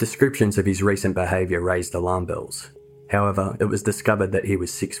 Descriptions of his recent behaviour raised alarm bells. However, it was discovered that he was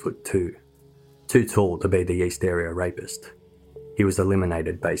 6'2", too tall to be the East Area Rapist. He was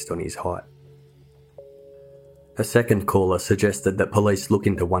eliminated based on his height. A second caller suggested that police look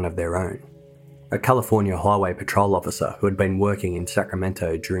into one of their own. A California Highway Patrol officer who had been working in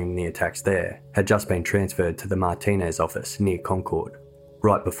Sacramento during the attacks there had just been transferred to the Martinez office near Concord,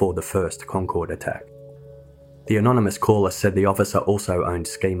 right before the first Concord attack. The anonymous caller said the officer also owned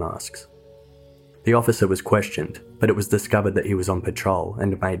ski masks. The officer was questioned, but it was discovered that he was on patrol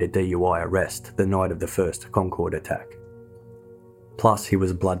and made a DUI arrest the night of the first Concord attack. Plus, he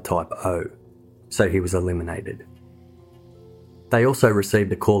was blood type O, so he was eliminated. They also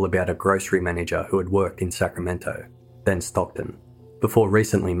received a call about a grocery manager who had worked in Sacramento, then Stockton, before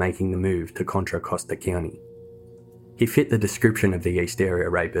recently making the move to Contra Costa County. He fit the description of the East Area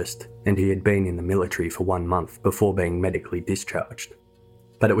Rapist, and he had been in the military for 1 month before being medically discharged.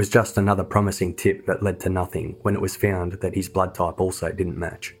 But it was just another promising tip that led to nothing when it was found that his blood type also didn't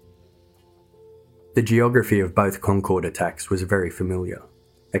match. The geography of both Concord attacks was very familiar: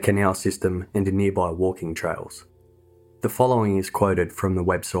 a canal system and nearby walking trails. The following is quoted from the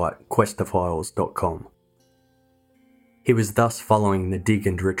website questophiles.com. He was thus following the dig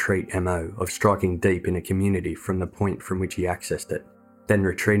and retreat MO of striking deep in a community from the point from which he accessed it, then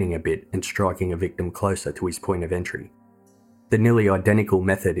retreating a bit and striking a victim closer to his point of entry. The nearly identical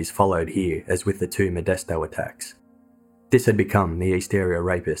method is followed here as with the two Modesto attacks. This had become the East Area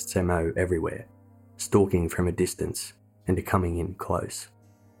Rapist's MO everywhere, stalking from a distance and coming in close.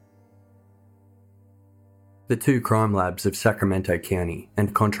 The two crime labs of Sacramento County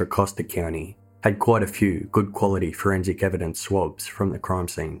and Contra Costa County had quite a few good quality forensic evidence swabs from the crime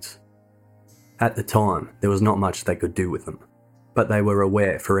scenes. At the time, there was not much they could do with them, but they were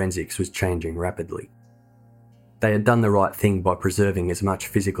aware forensics was changing rapidly. They had done the right thing by preserving as much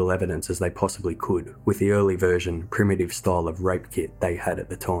physical evidence as they possibly could with the early version, primitive style of rape kit they had at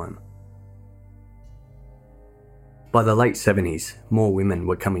the time. By the late 70s, more women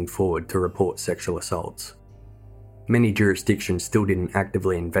were coming forward to report sexual assaults. Many jurisdictions still didn't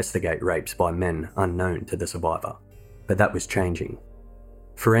actively investigate rapes by men unknown to the survivor, but that was changing.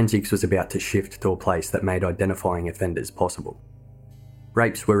 Forensics was about to shift to a place that made identifying offenders possible.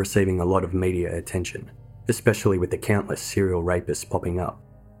 Rapes were receiving a lot of media attention, especially with the countless serial rapists popping up,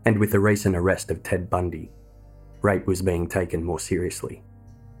 and with the recent arrest of Ted Bundy. Rape was being taken more seriously.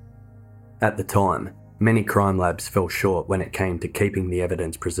 At the time, many crime labs fell short when it came to keeping the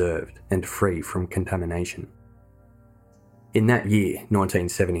evidence preserved and free from contamination. In that year,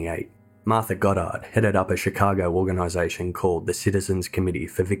 1978, Martha Goddard headed up a Chicago organisation called the Citizens Committee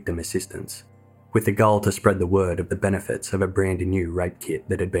for Victim Assistance, with the goal to spread the word of the benefits of a brand new rape kit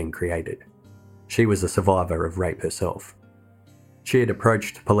that had been created. She was a survivor of rape herself. She had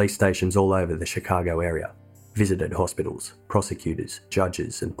approached police stations all over the Chicago area, visited hospitals, prosecutors,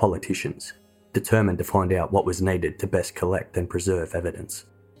 judges and politicians, determined to find out what was needed to best collect and preserve evidence.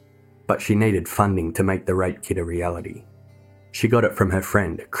 But she needed funding to make the rape kit a reality. She got it from her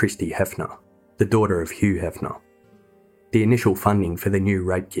friend, Christy Hefner, the daughter of Hugh Hefner. The initial funding for the new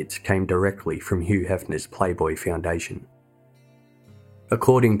rape kits came directly from Hugh Hefner's Playboy Foundation.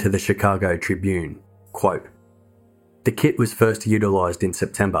 According to the Chicago Tribune, quote, "The kit was first utilised in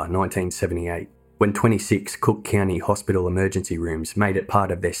September 1978, when 26 Cook County Hospital emergency rooms made it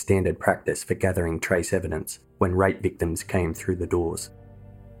part of their standard practice for gathering trace evidence when rape victims came through the doors.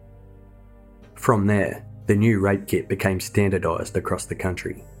 From there, the new rape kit became standardised across the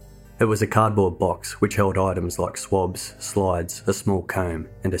country. It was a cardboard box which held items like swabs, slides, a small comb,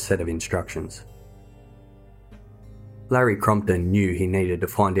 and a set of instructions. Larry Crompton knew he needed to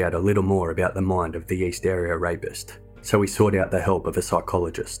find out a little more about the mind of the East Area Rapist, so he sought out the help of a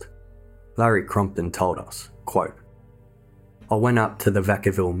psychologist. Larry Crompton told us, quote, "I went up to the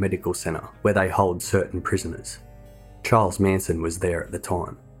Vacaville Medical Center where they hold certain prisoners. Charles Manson was there at the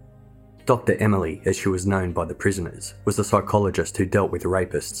time. Dr. Emily, as she was known by the prisoners, was a psychologist who dealt with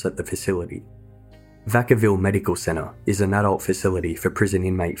rapists at the facility. Vacaville Medical Center is an adult facility for prison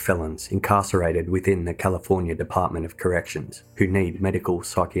inmate felons incarcerated within the California Department of Corrections who need medical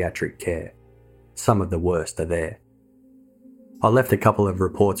psychiatric care. Some of the worst are there. I left a couple of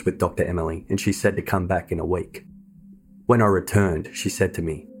reports with Dr. Emily and she said to come back in a week. When I returned, she said to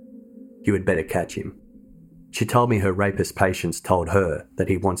me, 'You had better catch him.' She told me her rapist patients told her that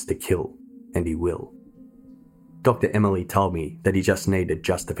he wants to kill, and he will." Dr. Emily told me that he just needed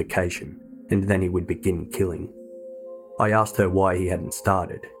justification, and then he would begin killing. I asked her why he hadn't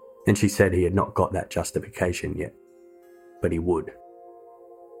started, and she said he had not got that justification yet, but he would.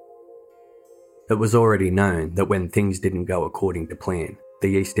 It was already known that when things didn't go according to plan, the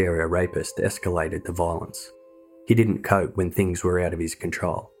East Area Rapist escalated to violence. He didn't cope when things were out of his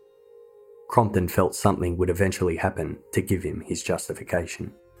control. Crompton felt something would eventually happen to give him his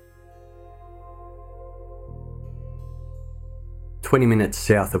justification. 20 minutes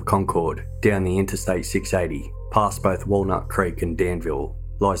south of Concord, down the Interstate 680, past both Walnut Creek and Danville,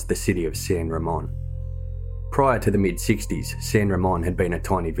 lies the city of San Ramon. Prior to the mid-60s, San Ramon had been a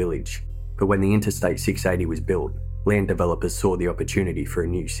tiny village, but when the Interstate 680 was built, land developers saw the opportunity for a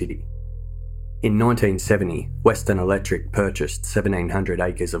new city. In 1970, Western Electric purchased 1,700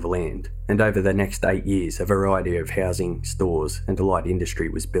 acres of land, and over the next 8 years a variety of housing, stores and light industry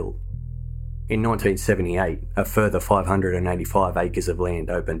was built. In 1978, a further 585 acres of land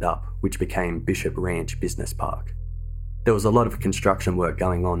opened up, which became Bishop Ranch Business Park. There was a lot of construction work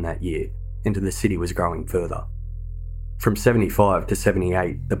going on that year, and the city was growing further. From 75 to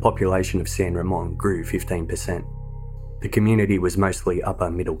 78, the population of San Ramon grew 15%. The community was mostly upper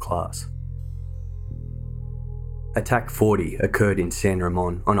middle class. Attack 40 occurred in San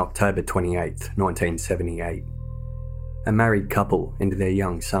Ramon on October 28, 1978. A married couple and their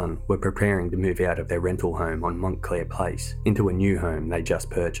young son were preparing to move out of their rental home on Montclair Place into a new home they just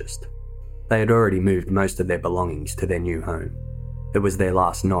purchased. They had already moved most of their belongings to their new home. It was their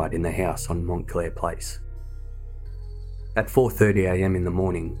last night in the house on Montclair Place. At 4:30 a.m. in the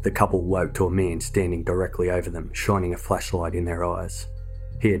morning, the couple woke to a man standing directly over them, shining a flashlight in their eyes.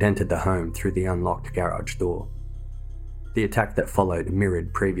 He had entered the home through the unlocked garage door. The attack that followed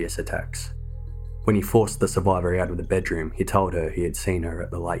mirrored previous attacks. When he forced the survivor out of the bedroom, he told her he had seen her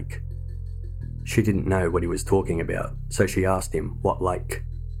at the lake. She didn't know what he was talking about, so she asked him, "What lake?"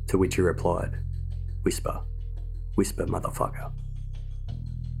 To which he replied, "Whisper. Whisper, motherfucker."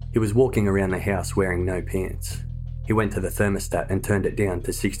 He was walking around the house wearing no pants. He went to the thermostat and turned it down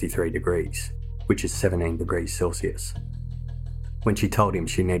to 63 degrees, which is 17 degrees Celsius. When she told him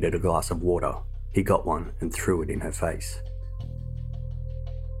she needed a glass of water, he got one and threw it in her face.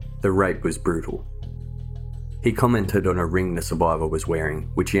 The rape was brutal. He commented on a ring the survivor was wearing,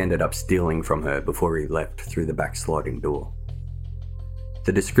 which he ended up stealing from her before he left through the back sliding door.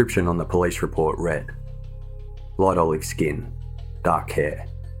 The description on the police report read, light olive skin, dark hair,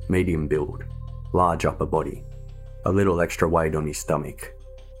 medium build, large upper body, a little extra weight on his stomach.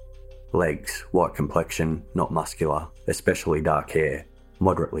 Legs, white complexion, not muscular, especially dark hair,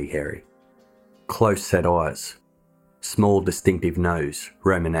 moderately hairy. Close set eyes. Small distinctive nose,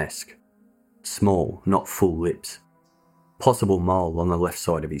 Romanesque. Small, not full lips. Possible mole on the left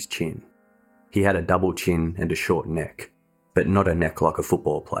side of his chin. He had a double chin and a short neck, but not a neck like a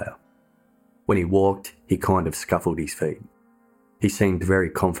football player. When he walked, he kind of scuffled his feet. He seemed very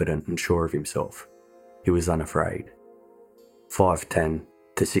confident and sure of himself. He was unafraid. 5'10"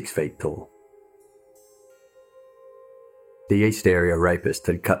 to 6 feet tall. The East Area Rapist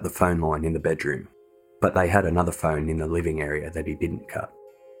had cut the phone line in the bedroom, but they had another phone in the living area that he didn't cut.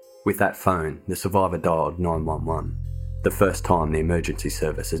 With that phone, the survivor dialed 911, the first time the emergency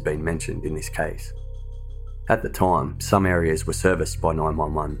service has been mentioned in this case. At the time, some areas were serviced by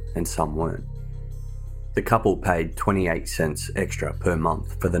 911 and some weren't. The couple paid 28 cents extra per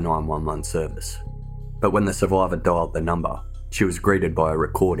month for the 911 service, but when the survivor dialed the number, she was greeted by a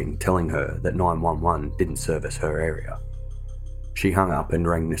recording telling her that 911 didn't service her area. She hung up and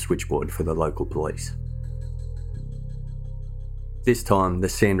rang the switchboard for the local police. This time, the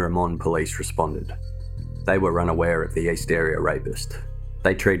San Ramon police responded. They were unaware of the East Area Rapist.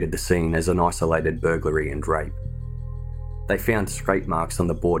 They treated the scene as an isolated burglary and rape. They found scrape marks on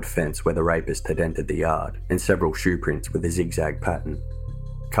the board fence where the rapist had entered the yard and several shoe prints with a zigzag pattern.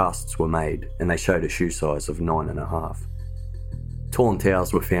 Casts were made and they showed a shoe size of 9.5. Torn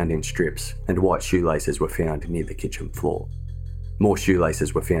towels were found in strips and white shoelaces were found near the kitchen floor. More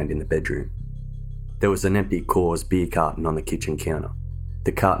shoelaces were found in the bedroom. There was an empty Coors beer carton on the kitchen counter.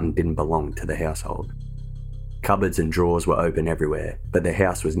 The carton didn't belong to the household. Cupboards and drawers were open everywhere, but the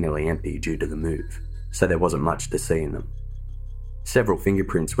house was nearly empty due to the move, so there wasn't much to see in them. Several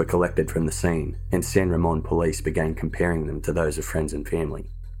fingerprints were collected from the scene, and San Ramon police began comparing them to those of friends and family.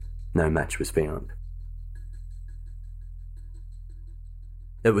 No match was found.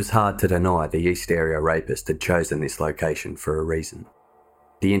 It was hard to deny the East Area Rapist had chosen this location for a reason.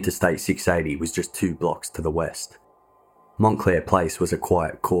 The Interstate 680 was just 2 blocks to the west. Montclair Place was a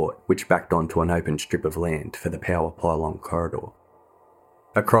quiet court which backed onto an open strip of land for the power pylon corridor.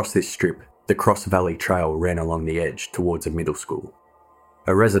 Across this strip, The Cross Valley Trail ran along the edge towards a middle school.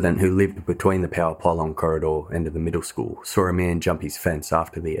 A resident who lived between the power pylon corridor and the middle school saw a man jump his fence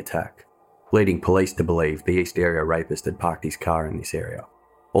after the attack, leading police to believe the East Area Rapist had parked his car in this area,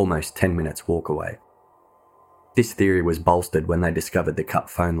 almost 10 minutes walk away. This theory was bolstered when they discovered the cut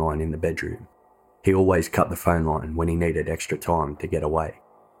phone line in the bedroom. He always cut the phone line when he needed extra time to get away.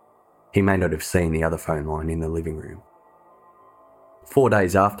 He may not have seen the other phone line in the living room. 4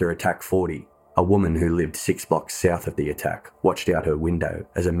 days after Attack 40, a woman who lived 6 blocks south of the attack watched out her window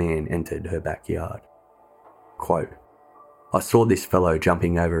as a man entered her backyard. Quote, "I saw this fellow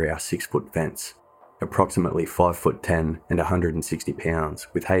jumping over our 6-foot fence, approximately 5'10" and 160 pounds,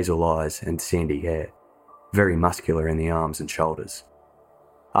 with hazel eyes and sandy hair, very muscular in the arms and shoulders.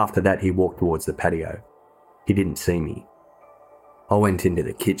 After that, he walked towards the patio. He didn't see me. I went into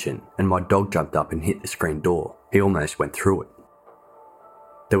the kitchen and my dog jumped up and hit the screen door. He almost went through it.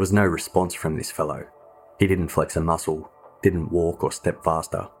 There was no response from this fellow. He didn't flex a muscle, didn't walk or step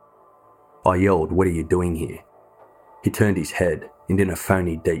faster. I yelled, 'What are you doing here?' He turned his head and in a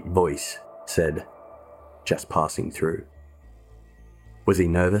phony deep voice said, 'Just passing through.' Was he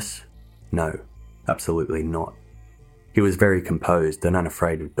nervous? No, absolutely not. He was very composed and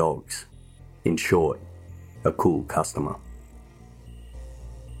unafraid of dogs. In short, a cool customer.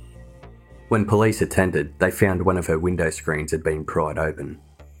 When police attended, they found one of her window screens had been pried open.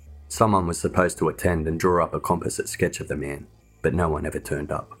 Someone was supposed to attend and draw up a composite sketch of the man, but no one ever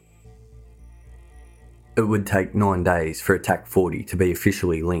turned up. It would take 9 days for Attack 40 to be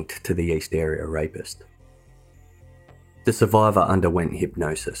officially linked to the East Area Rapist. The survivor underwent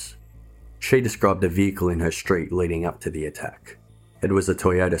hypnosis. She described a vehicle in her street leading up to the attack. It was a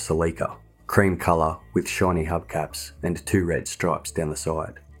Toyota Celica, cream colour with shiny hubcaps and 2 red stripes down the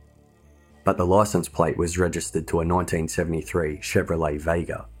side. But the licence plate was registered to a 1973 Chevrolet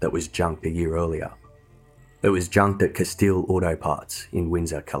Vega that was junked a year earlier. It was junked at Castile Auto Parts in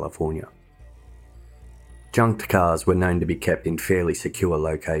Windsor, California. Junked cars were known to be kept in fairly secure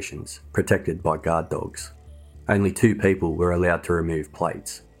locations, protected by guard dogs. Only 2 people were allowed to remove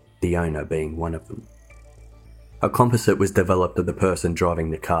plates, the owner being one of them. A composite was developed of the person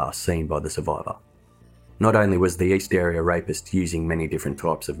driving the car seen by the survivor. Not only was the East Area Rapist using many different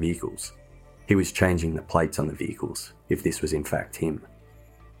types of vehicles, he was changing the plates on the vehicles, if this was in fact him.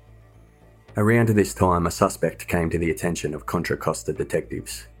 Around this time, a suspect came to the attention of Contra Costa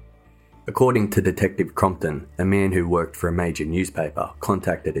detectives. According to Detective Crompton, a man who worked for a major newspaper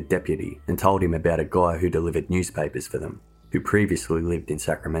contacted a deputy and told him about a guy who delivered newspapers for them, who previously lived in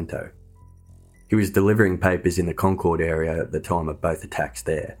Sacramento. He was delivering papers in the Concord area at the time of both attacks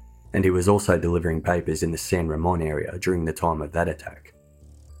there, and he was also delivering papers in the San Ramon area during the time of that attack.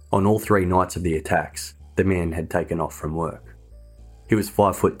 On all 3 nights of the attacks, the man had taken off from work. He was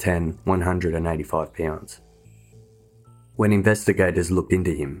 5'10", 185 pounds. When investigators looked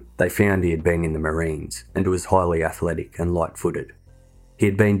into him, they found he had been in the Marines and was highly athletic and light-footed. He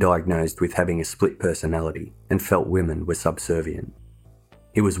had been diagnosed with having a split personality and felt women were subservient.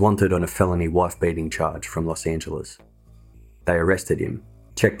 He was wanted on a felony wife-beating charge from Los Angeles. They arrested him,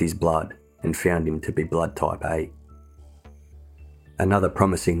 checked his blood, and found him to be blood type A. Another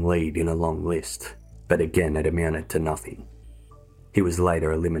promising lead in a long list, but again it amounted to nothing. He was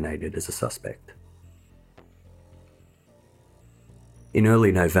later eliminated as a suspect. In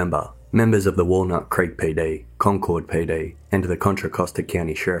early November, members of the Walnut Creek PD, Concord PD, and the Contra Costa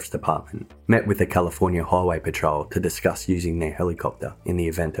County Sheriff's Department met with the California Highway Patrol to discuss using their helicopter in the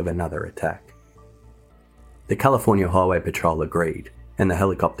event of another attack. The California Highway Patrol agreed, and the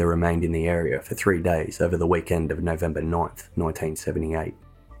helicopter remained in the area for 3 days over the weekend of November 9th, 1978.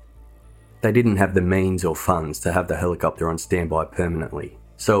 They didn't have the means or funds to have the helicopter on standby permanently,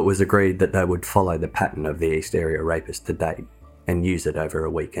 so it was agreed that they would follow the pattern of the East Area Rapist to date and use it over a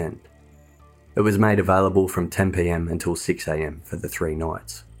weekend. It was made available from 10 p.m. until 6 a.m. for the 3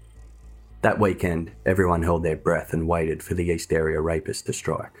 nights. That weekend, everyone held their breath and waited for the East Area Rapist to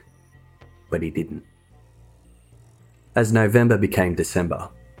strike. But he didn't. As November became December,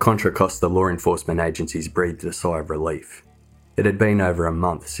 Contra Costa law enforcement agencies breathed a sigh of relief. It had been over a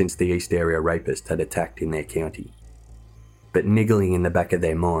month since the East Area Rapist had attacked in their county. But niggling in the back of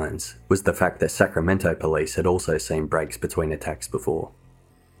their minds was the fact that Sacramento police had also seen breaks between attacks before.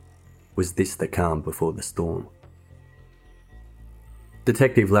 Was this the calm before the storm?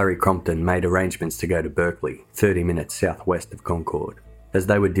 Detective Larry Crompton made arrangements to go to Berkeley, 30 minutes southwest of Concord, as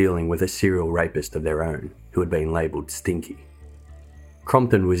they were dealing with a serial rapist of their own who had been labelled Stinky.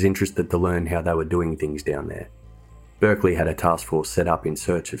 Crompton was interested to learn how they were doing things down there. Berkeley had a task force set up in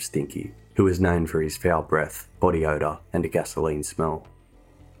search of Stinky, who was known for his foul breath, body odour and a gasoline smell.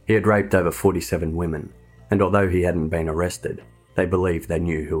 He had raped over 47 women, and although he hadn't been arrested, they believed they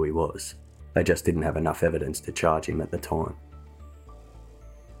knew who he was. They just didn't have enough evidence to charge him at the time.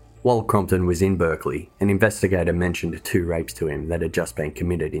 While Crompton was in Berkeley, an investigator mentioned 2 rapes to him that had just been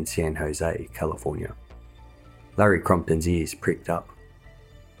committed in San Jose, California. Larry Crompton's ears pricked up.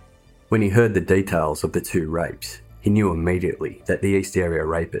 When he heard the details of the 2 rapes, he knew immediately that the East Area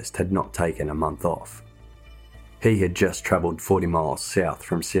Rapist had not taken a month off. He had just travelled 40 miles south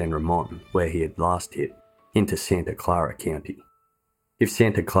from San Ramon, where he had last hit, into Santa Clara County. If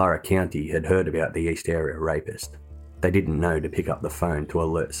Santa Clara County had heard about the East Area Rapist, they didn't know to pick up the phone to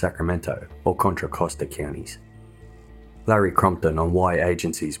alert Sacramento or Contra Costa counties. Larry Crompton on why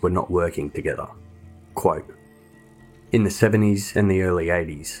agencies were not working together. Quote, "In the 70s and the early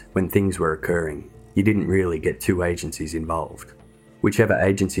 80s, when things were occurring, you didn't really get 2 agencies involved. Whichever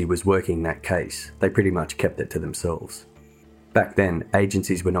agency was working that case, they pretty much kept it to themselves. Back then,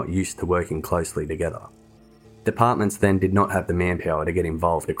 agencies were not used to working closely together. Departments then did not have the manpower to get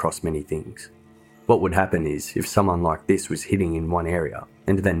involved across many things. What would happen is, if someone like this was hitting in one area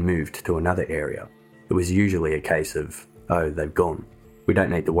and then moved to another area, it was usually a case of, oh, they've gone. We don't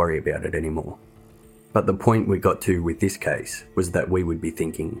need to worry about it anymore. But the point we got to with this case was that we would be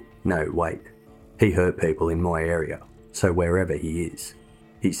thinking, no, wait, he hurt people in my area, so wherever he is,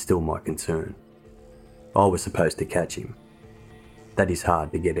 he's still my concern. I was supposed to catch him. That is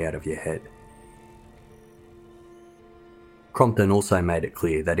hard to get out of your head." Crompton also made it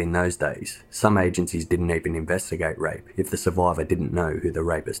clear that in those days, some agencies didn't even investigate rape if the survivor didn't know who the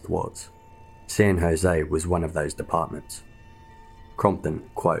rapist was. San Jose was one of those departments. Crompton,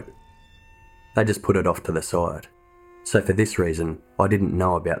 quote, "They just put it off to the side. So for this reason, I didn't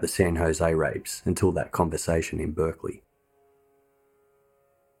know about the San Jose rapes until that conversation in Berkeley."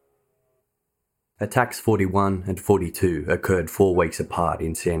 Attacks 41 and 42 occurred 4 weeks apart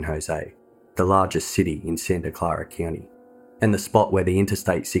in San Jose, the largest city in Santa Clara County, and the spot where the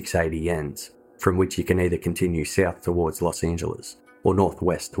Interstate 680 ends, from which you can either continue south towards Los Angeles or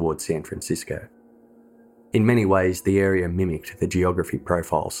northwest towards San Francisco. In many ways, the area mimicked the geography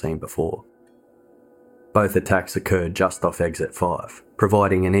profile seen before. Both attacks occurred just off Exit 5,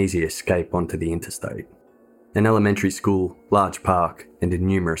 providing an easy escape onto the interstate. An elementary school, large park, and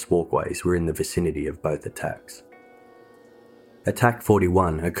numerous walkways were in the vicinity of both attacks. Attack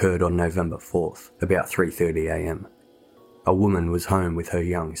 41 occurred on November 4th, about 3:30 a.m. A woman was home with her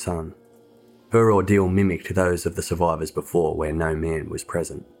young son. Her ordeal mimicked those of the survivors before, where no man was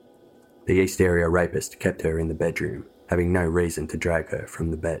present. The East Area Rapist kept her in the bedroom, having no reason to drag her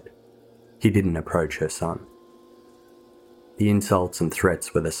from the bed. He didn't approach her son. The insults and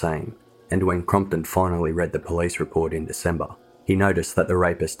threats were the same, and when Crompton finally read the police report in December, he noticed that the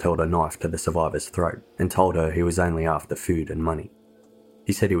rapist held a knife to the survivor's throat and told her he was only after food and money.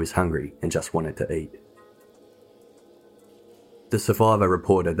 He said he was hungry and just wanted to eat. The survivor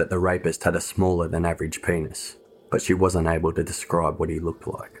reported that the rapist had a smaller than average penis, but she wasn't able to describe what he looked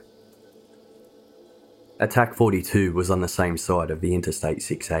like. Attack 42 was on the same side of the Interstate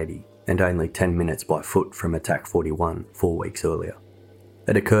 680 and only 10 minutes by foot from Attack 41 4 weeks earlier.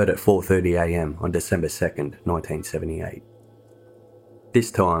 It occurred at 4:30 a.m. on December 2nd, 1978.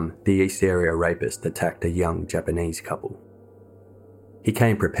 This time, the East Area Rapist attacked a young Japanese couple. He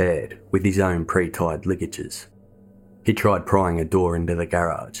came prepared with his own pre-tied ligatures. He tried prying a door into the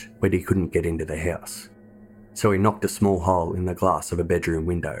garage, but he couldn't get into the house. So he knocked a small hole in the glass of a bedroom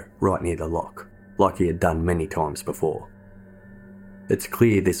window right near the lock, like he had done many times before. It's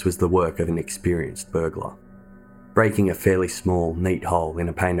clear this was the work of an experienced burglar. Breaking a fairly small, neat hole in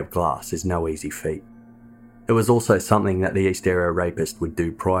a pane of glass is no easy feat. It was also something that the East Area Rapist would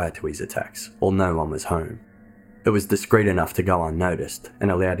do prior to his attacks, while no one was home. It was discreet enough to go unnoticed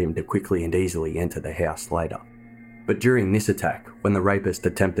and allowed him to quickly and easily enter the house later. But during this attack, when the rapist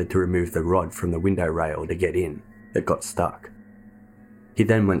attempted to remove the rod from the window rail to get in, it got stuck. He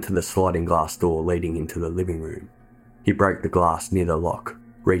then went to the sliding glass door leading into the living room. He broke the glass near the lock,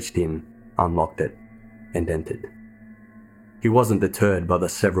 reached in, unlocked it, and entered. He wasn't deterred by the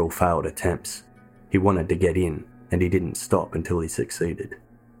several failed attempts. He wanted to get in, and he didn't stop until he succeeded.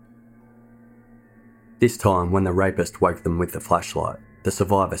 This time, when the rapist woke them with the flashlight, the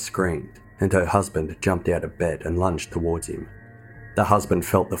survivor screamed, and her husband jumped out of bed and lunged towards him. The husband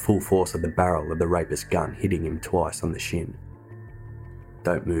felt the full force of the barrel of the rapist's gun hitting him twice on the shin.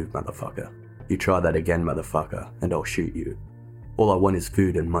 "Don't move, motherfucker. You try that again, motherfucker, and I'll shoot you. All I want is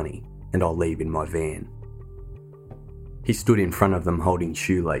food and money, and I'll leave in my van." He stood in front of them holding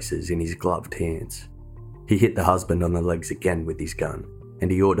shoelaces in his gloved hands. He hit the husband on the legs again with his gun,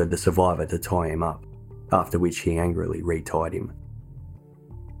 and he ordered the survivor to tie him up, after which he angrily retied him.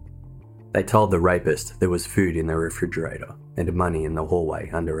 They told the rapist there was food in the refrigerator and money in the hallway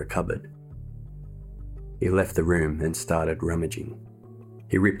under a cupboard. He left the room and started rummaging.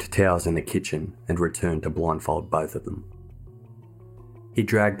 He ripped towels in the kitchen and returned to blindfold both of them. He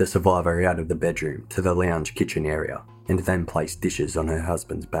dragged the survivor out of the bedroom to the lounge kitchen area and then placed dishes on her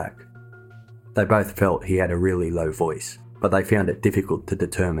husband's back. They both felt he had a really low voice, but they found it difficult to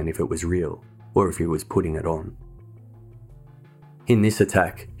determine if it was real or if he was putting it on. In this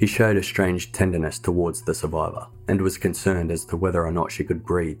attack, he showed a strange tenderness towards the survivor and was concerned as to whether or not she could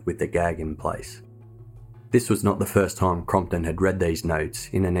breathe with the gag in place. This was not the first time Crompton had read these notes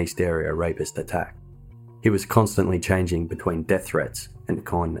in an East Area Rapist attack. He was constantly changing between death threats and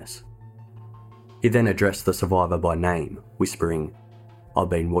kindness. He then addressed the survivor by name, whispering, "I've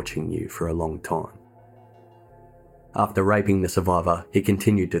been watching you for a long time." After raping the survivor, he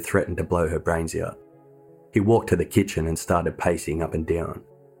continued to threaten to blow her brains out. He walked to the kitchen and started pacing up and down.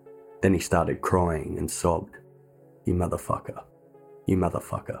 Then he started crying and sobbed, "You motherfucker, you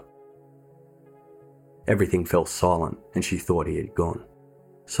motherfucker." Everything fell silent and she thought he had gone,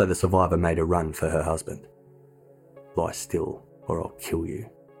 so the survivor made a run for her husband. "Lie still or I'll kill you."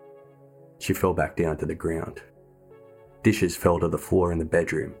 She fell back down to the ground. Dishes fell to the floor in the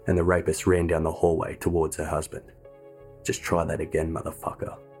bedroom and the rapist ran down the hallway towards her husband. "Just try that again,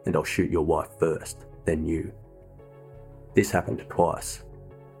 motherfucker, and I'll shoot your wife first, then you." This happened twice.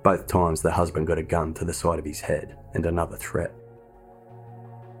 Both times the husband got a gun to the side of his head and another threat.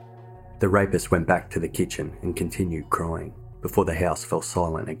 The rapist went back to the kitchen and continued crying before the house fell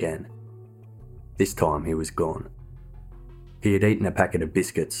silent again. This time he was gone. He had eaten a packet of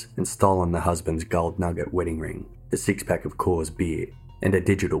biscuits and stolen the husband's gold nugget wedding ring, a 6-pack of Coors beer, and a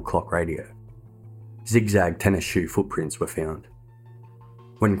digital clock radio. Zigzag tennis shoe footprints were found.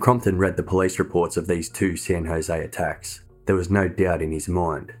 When Crompton read the police reports of these two San Jose attacks, there was no doubt in his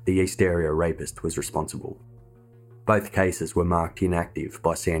mind the East Area Rapist was responsible. Both cases were marked inactive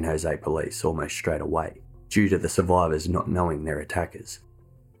by San Jose police almost straight away, due to the survivors not knowing their attackers.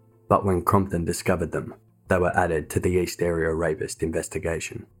 But when Crompton discovered them, they were added to the East Area Rapist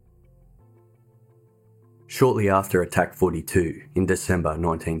investigation. Shortly after Attack 42 in December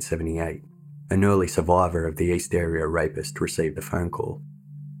 1978, an early survivor of the East Area Rapist received a phone call.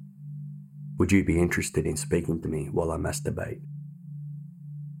 "Would you be interested in speaking to me while I masturbate?"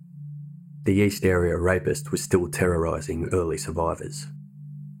 The East Area Rapist was still terrorising early survivors.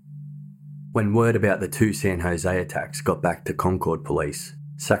 When word about the two San Jose attacks got back to Concord Police,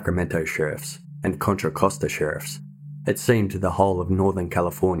 Sacramento sheriffs, and Contra Costa sheriffs, it seemed the whole of Northern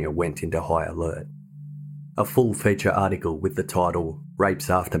California went into high alert. A full feature article with the title "Rape's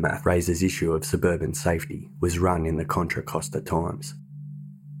Aftermath Raises Issue of Suburban Safety" was run in the Contra Costa Times.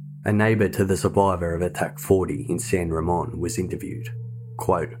 A neighbour to the survivor of Attack 40 in San Ramon was interviewed.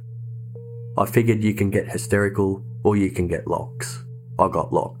 Quote, "I figured you can get hysterical or you can get locks. I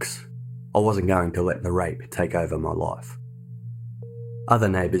got locks. I wasn't going to let the rape take over my life." Other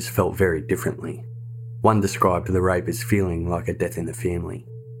neighbours felt very differently. One described the rape as feeling like a death in the family.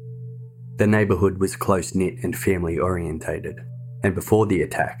 The neighbourhood was close-knit and family-orientated, and before the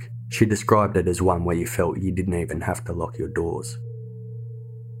attack, she described it as one where you felt you didn't even have to lock your doors.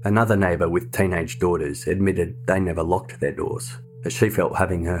 Another neighbour with teenage daughters admitted they never locked their doors, as she felt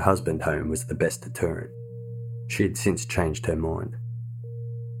having her husband home was the best deterrent. She had since changed her mind.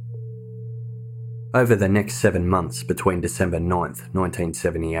 Over the next 7 months between December 9th,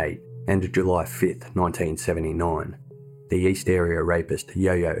 1978 and July 5th, 1979, the East Area Rapist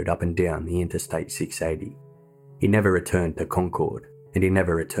yo-yoed up and down the Interstate 680. He never returned to Concord, and he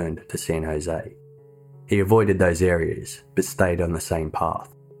never returned to San Jose. He avoided those areas, but stayed on the same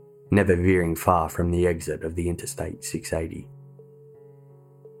path, never veering far from the exit of the Interstate 680.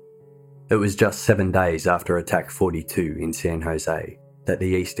 It was just 7 days after Attack 42 in San Jose that the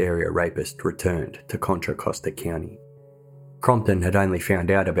East Area Rapist returned to Contra Costa County. Crompton had only found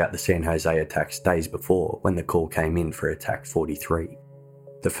out about the San Jose attacks days before when the call came in for Attack 43,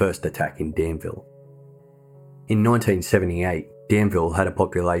 the first attack in Danville. In 1978, Danville had a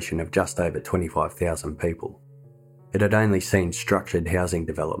population of just over 25,000 people. It had only seen structured housing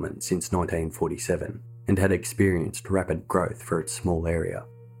development since 1947 and had experienced rapid growth for its small area.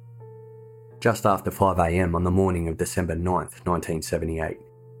 Just after 5 a.m. on the morning of December 9th, 1978,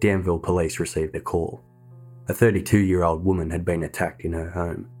 Danville police received a call. A 32-year-old woman had been attacked in her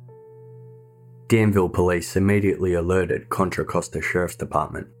home. Danville police immediately alerted Contra Costa Sheriff's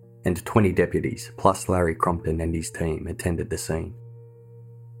Department, and 20 deputies plus Larry Crompton and his team attended the scene.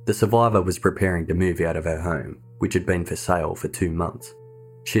 The survivor was preparing to move out of her home, which had been for sale for 2 months.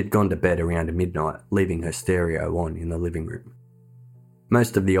 She had gone to bed around midnight, leaving her stereo on in the living room.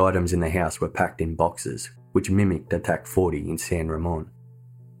 Most of the items in the house were packed in boxes, which mimicked Attack 40 in San Ramon.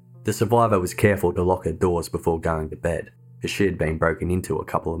 The survivor was careful to lock her doors before going to bed, as she had been broken into a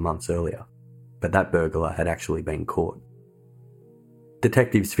couple of months earlier, but that burglar had actually been caught.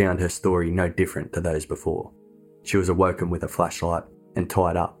 Detectives found her story no different to those before. She was awoken with a flashlight and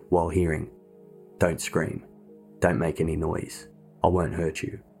tied up while hearing, "Don't scream. Don't make any noise. I won't hurt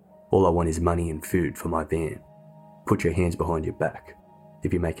you. All I want is money and food for my van. Put your hands behind your back.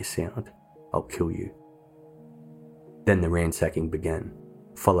 If you make a sound, I'll kill you." Then the ransacking began,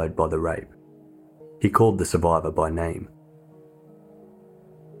 followed by the rape. He called the survivor by name.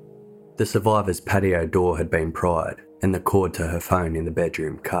 The survivor's patio door had been pried and the cord to her phone in the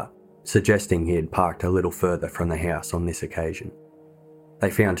bedroom cut, suggesting he had parked a little further from the house on this occasion. They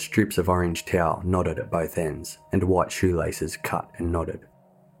found strips of orange towel knotted at both ends and white shoelaces cut and knotted.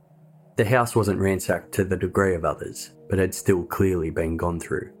 The house wasn't ransacked to the degree of others, but had still clearly been gone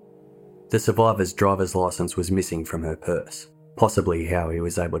through. The survivor's driver's license was missing from her purse, possibly how he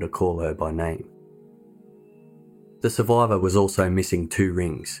was able to call her by name. The survivor was also missing 2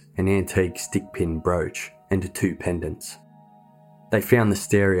 rings, an antique stick pin brooch, and 2 pendants. They found the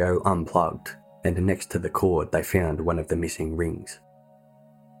stereo unplugged, and next to the cord they found one of the missing rings.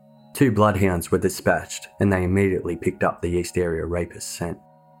 2 bloodhounds were dispatched, and they immediately picked up the East Area Rapist scent.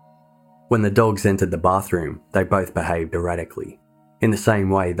 When the dogs entered the bathroom, they both behaved erratically, in the same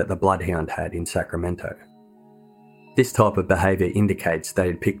way that the bloodhound had in Sacramento. This type of behaviour indicates they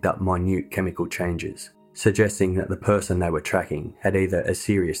had picked up minute chemical changes, suggesting that the person they were tracking had either a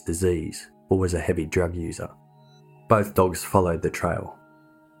serious disease or was a heavy drug user. Both dogs followed the trail.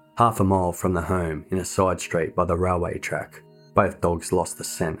 Half a mile from the home, in a side street by the railway track, both dogs lost the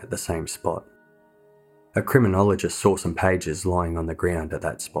scent at the same spot. A criminologist saw some pages lying on the ground at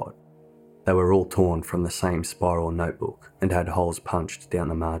that spot. They were all torn from the same spiral notebook and had holes punched down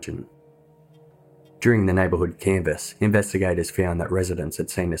the margin. During the neighbourhood canvass, investigators found that residents had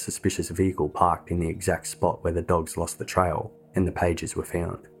seen a suspicious vehicle parked in the exact spot where the dogs lost the trail and the pages were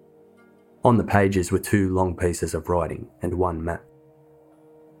found. On the pages were 2 long pieces of writing and 1 map.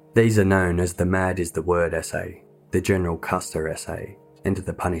 These are known as the Mad is the Word essay, the General Custer essay, and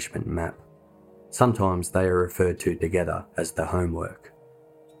the Punishment map. Sometimes they are referred to together as the homework.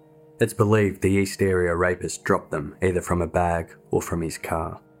 It's believed the East Area Rapist dropped them either from a bag or from his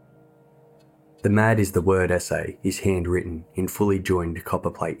car. The Mad is the Word essay is handwritten in fully joined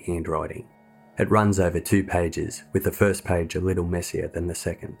copperplate handwriting. It runs over 2 pages, with the first page a little messier than the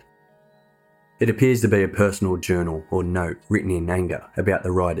second. It appears to be a personal journal or note written in anger about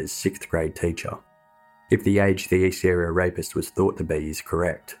the writer's 6th grade teacher. If the age the East Area Rapist was thought to be is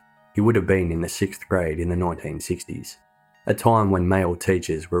correct, he would have been in the 6th grade in the 1960s, a time when male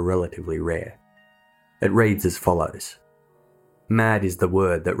teachers were relatively rare. It reads as follows: "Mad is the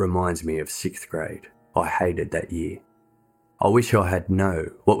word that reminds me of 6th grade. I hated that year. I wish I had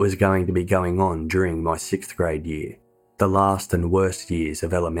known what was going to be going on during my 6th grade year, the last and worst years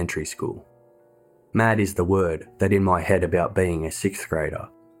of elementary school. Mad is the word that in my head about being a 6th grader.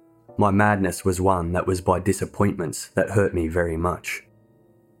 My madness was one that was by disappointments that hurt me very much.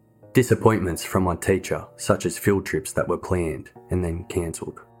 Disappointments from my teacher, such as field trips that were planned and then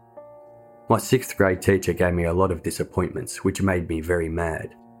cancelled. My 6th grade teacher gave me a lot of disappointments which made me very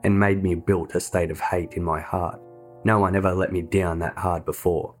mad and made me build a state of hate in my heart. No one ever let me down that hard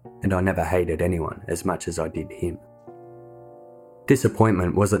before, and I never hated anyone as much as I did him.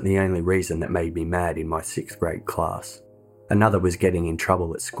 Disappointment wasn't the only reason that made me mad in my 6th grade class. Another was getting in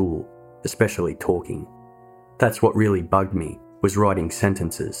trouble at school, especially talking. That's what really bugged me, was writing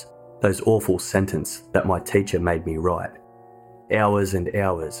sentences. Those awful sentences that my teacher made me write. Hours and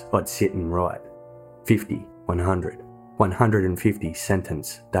hours I'd sit and write. 50, 100, 150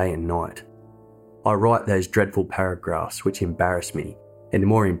 sentence day and night. I write those dreadful paragraphs which embarrass me, and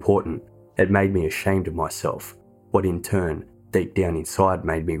more important, it made me ashamed of myself, what in turn, deep down inside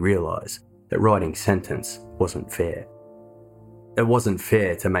made me realise that writing sentence wasn't fair. It wasn't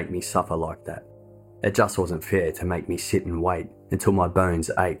fair to make me suffer like that. It just wasn't fair to make me sit and wait until my bones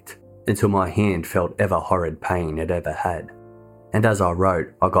ached, until my hand felt ever horrid pain it ever had. And as I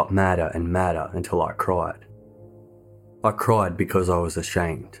wrote, I got madder and madder until I cried. I cried because I was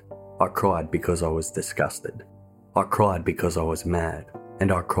ashamed. I cried because I was disgusted. I cried because I was mad,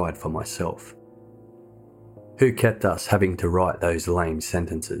 and I cried for myself. Who kept us having to write those lame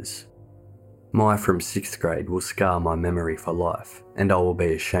sentences? My from 6th grade will scar my memory for life, and I will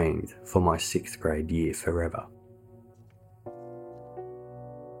be ashamed for my 6th grade year forever."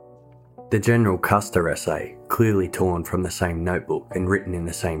 The General Custer essay, clearly torn from the same notebook and written in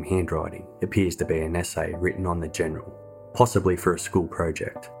the same handwriting, appears to be an essay written on the General. possibly for a school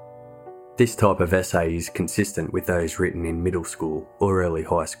project. This type of essay is consistent with those written in middle school or early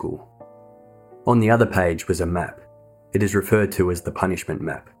high school. On the other page was a map. It is referred to as the punishment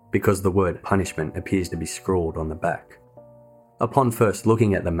map because the word punishment appears to be scrawled on the back. Upon first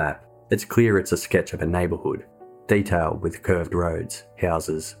looking at the map, it's clear it's a sketch of a neighbourhood, detailed with curved roads,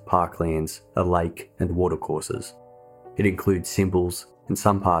 houses, parklands, a lake and watercourses. It includes symbols and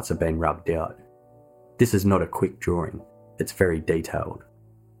some parts have been rubbed out. This is not a quick drawing, it's very detailed.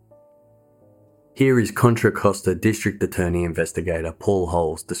 Here is Contra Costa District Attorney Investigator Paul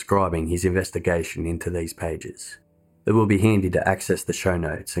Holes describing his investigation into these pages. It will be handy to access the show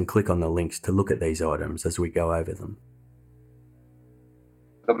notes and click on the links to look at these items as we go over them.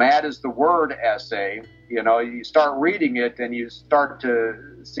 The Mad is the Word essay, you start reading it and you start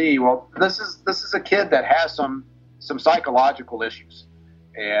to see, well, this is a kid that has some psychological issues.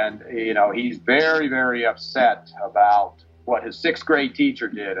 And, he's very, very upset about what his 6th grade teacher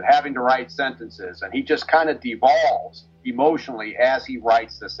did and having to write sentences. And he just kind of devolves emotionally as he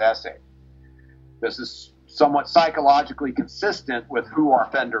writes this essay. This is somewhat psychologically consistent with who our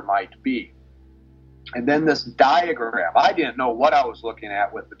offender might be. And then this diagram, I didn't know what I was looking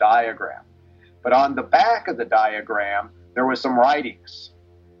at with the diagram. But on the back of the diagram, there was some writings.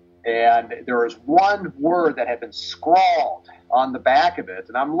 And there was one word that had been scrawled on the back of it.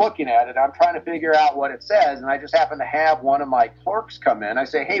 And I'm looking at it. I'm trying to figure out what it says. And I just happen to have one of my clerks come in. I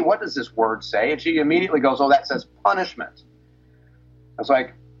say, hey, what does this word say? And she immediately goes, oh, that says punishment. I was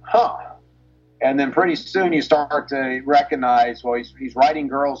like, huh. And then pretty soon you start to recognize, well, he's writing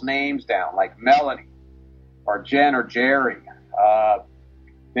girls' names down, like Melanie or Jen or Jerry.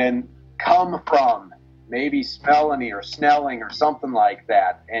 Then come from, maybe Smellany or Snelling or something like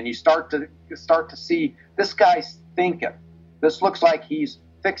that. And you start to see this guy's thinking. This looks like he's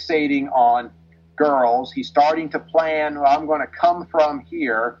fixating on girls. He's starting to plan, well, I'm going to come from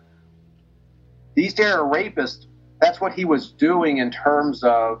here. These Area rapists, that's what he was doing in terms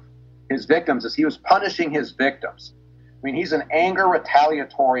of his victims, is he was punishing his victims. I mean, he's an anger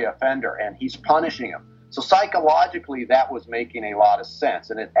retaliatory offender, and he's punishing them. So psychologically, that was making a lot of sense,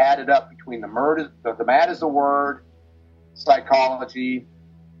 and it added up between the Mad is the Word, psychology,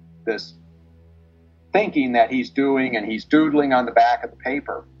 this thinking that he's doing, and he's doodling on the back of the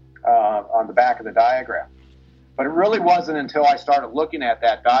paper, on the back of the diagram. But it really wasn't until I started looking at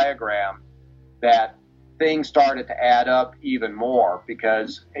that diagram that things started to add up even more,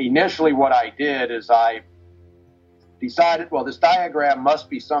 because initially what I did is I decided, well, this diagram must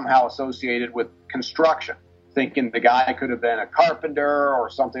be somehow associated with construction, thinking the guy could have been a carpenter or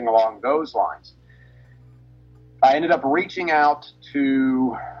something along those lines. I ended up reaching out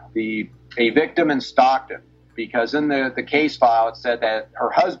to a victim in Stockton, because in the case file it said that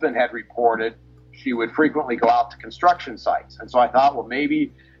her husband had reported she would frequently go out to construction sites. And so I thought, well,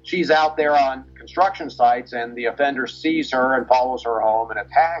 maybe she's out there on construction sites and the offender sees her and follows her home and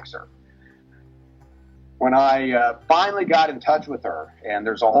attacks her. When I finally got in touch with her, and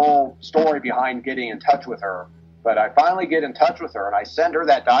there's a whole story behind getting in touch with her, but I finally get in touch with her and I send her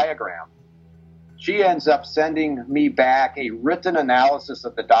that diagram. She ends up sending me back a written analysis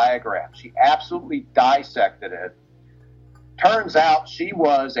of the diagram. She absolutely dissected it. Turns out she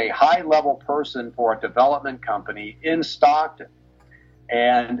was a high-level person for a development company in Stockton.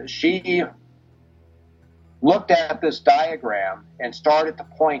 And she looked at this diagram and started to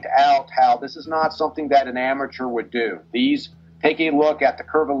point out how this is not something that an amateur would do. Take a look at the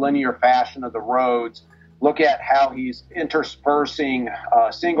curvilinear fashion of the roads, look at how he's interspersing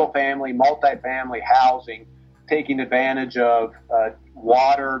single-family, multifamily housing, taking advantage of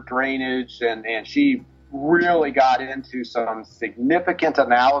water, drainage, and she really got into some significant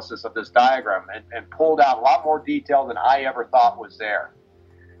analysis of this diagram and pulled out a lot more detail than I ever thought was there.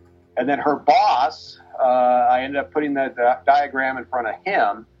 And then her boss, I ended up putting the diagram in front of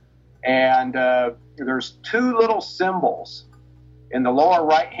him, and there's two little symbols in the lower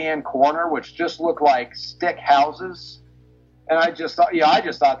right-hand corner, which just look like stick houses. And I just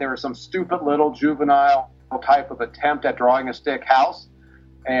thought there was some stupid little juvenile type of attempt at drawing a stick house.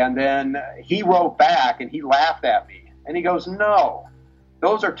 And then he wrote back and he laughed at me. And he goes, no,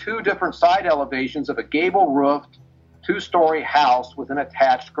 those are two different side elevations of a gable-roofed, 2-story house with an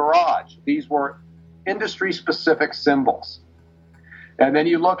attached garage. These were industry-specific symbols. And then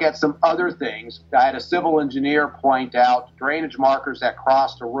you look at some other things. I had a civil engineer point out drainage markers that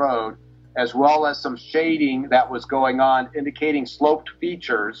crossed a road, as well as some shading that was going on, indicating sloped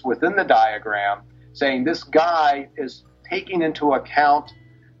features within the diagram, saying this guy is taking into account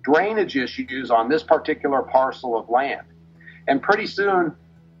drainage issues on this particular parcel of land. And pretty soon,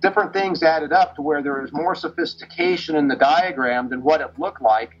 different things added up to where there was more sophistication in the diagram than what it looked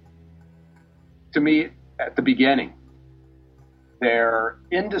like to me at the beginning. They're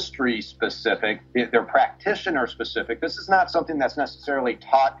industry specific, they're practitioner specific. This is not something that's necessarily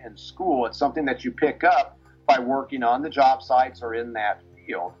taught in school. It's something that you pick up by working on the job sites or in that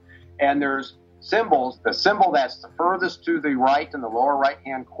field. And there's symbols. The symbol that's the furthest to the right in the lower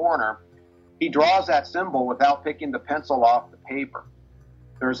right-hand corner, he draws that symbol without picking the pencil off the paper.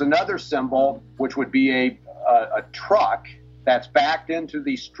 There's another symbol, which would be a truck that's backed into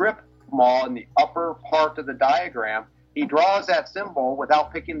the strip mall in the upper part of the diagram. He draws that symbol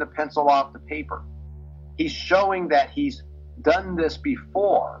without picking the pencil off the paper. He's showing that he's done this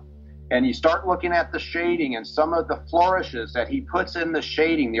before. And you start looking at the shading and some of the flourishes that he puts in the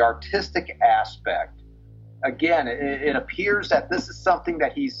shading, the artistic aspect. Again, it appears that this is something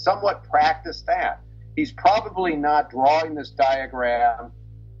that he's somewhat practiced at. He's probably not drawing this diagram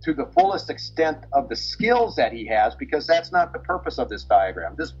to the fullest extent of the skills that he has, because that's not the purpose of this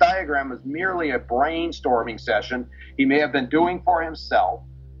diagram. This diagram is merely a brainstorming session he may have been doing for himself.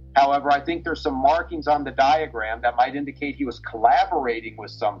 However, I think there's some markings on the diagram that might indicate he was collaborating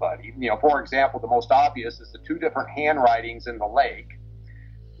with somebody. For example, the most obvious is the two different handwritings in the lake.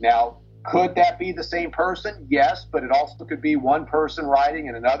 Now, could that be the same person? Yes, but it also could be one person writing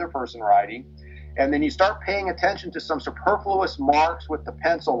and another person writing. And then you start paying attention to some superfluous marks with the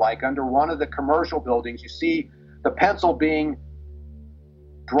pencil, like under one of the commercial buildings, you see the pencil being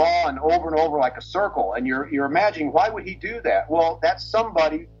drawn over and over like a circle. And you're imagining, why would he do that? Well, that's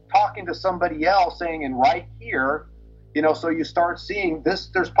somebody talking to somebody else saying, and right here, so you start seeing this,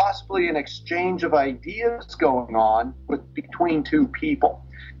 there's possibly an exchange of ideas going on between two people.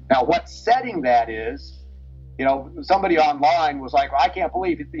 Now, what setting that is, somebody online was like, well, I can't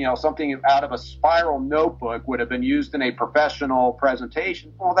believe, something out of a spiral notebook would have been used in a professional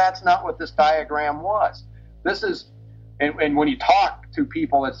presentation. Well, that's not what this diagram was. This is, and when you talk to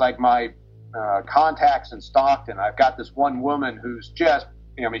people, it's like my contacts in Stockton. I've got this one woman who's just,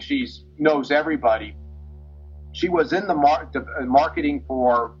 she knows everybody. She was in the marketing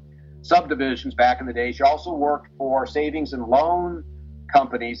for subdivisions back in the day. She also worked for savings and loan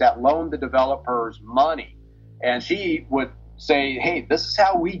companies that loaned the developers money. And she would say, hey, this is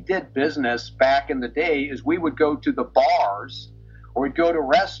how we did business back in the day, is we would go to the bars or we'd go to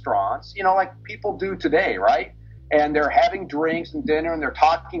restaurants, like people do today, right? And they're having drinks and dinner and they're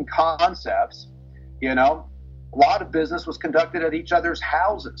talking concepts. A lot of business was conducted at each other's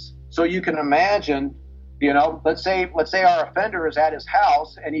houses. So you can imagine, let's say our offender is at his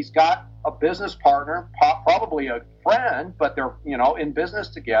house and he's got a business partner, probably a friend, but they're, in business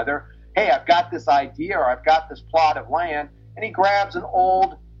together. Hey, I've got this idea, or I've got this plot of land, and he grabs an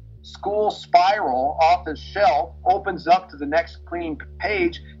old school spiral off his shelf, opens up to the next clean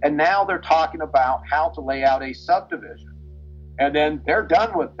page, and now they're talking about how to lay out a subdivision. And then they're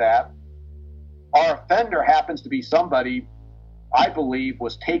done with that. Our offender happens to be somebody, I believe,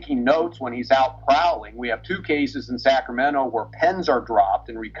 was taking notes when he's out prowling. We have two cases in Sacramento where pens are dropped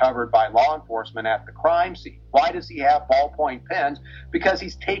and recovered by law enforcement at the crime scene. Why does he have ballpoint pens? Because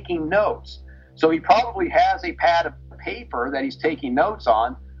he's taking notes. So he probably has a pad of paper that he's taking notes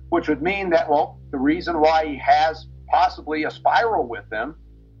on, which would mean that, well, the reason why he has possibly a spiral with him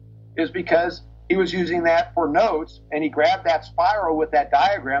is because he was using that for notes, and he grabbed that spiral with that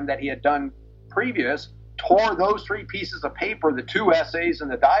diagram that he had done previous, tore those three pieces of paper, the two essays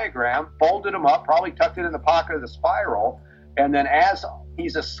and the diagram, folded them up, probably tucked it in the pocket of the spiral, and then as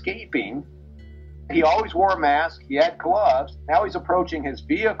he's escaping, he always wore a mask, he had gloves, now he's approaching his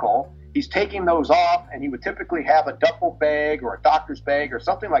vehicle, he's taking those off, and he would typically have a duffel bag or a doctor's bag or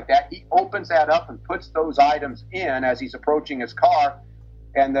something like that. He opens that up and puts those items in as he's approaching his car,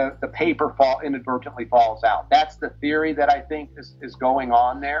 and the paper inadvertently falls out. That's the theory that I think is going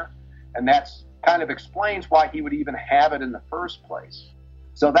on there, and that's kind of explains why he would even have it in the first place.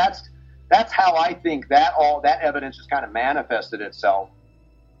 So that's how I think that evidence just kind of manifested itself.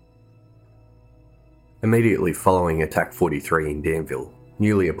 Immediately following Attack 43 in Danville,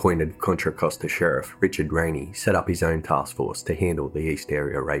 newly appointed Contra Costa Sheriff Richard Rainey set up his own task force to handle the East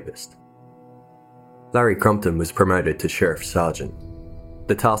Area Rapist. Larry Crumpton was promoted to Sheriff Sergeant.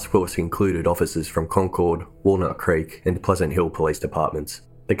 The task force included officers from Concord, Walnut Creek and Pleasant Hill Police Departments,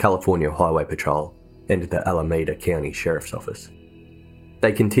 the California Highway Patrol, and the Alameda County Sheriff's Office.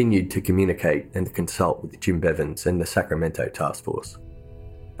 They continued to communicate and consult with Jim Bevins and the Sacramento Task Force.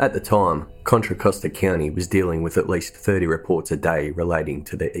 At the time, Contra Costa County was dealing with at least 30 reports a day relating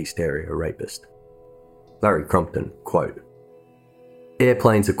to the East Area Rapist. Larry Crumpton, quote,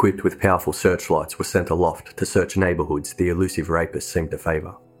 "Airplanes equipped with powerful searchlights were sent aloft to search neighbourhoods the elusive rapist seemed to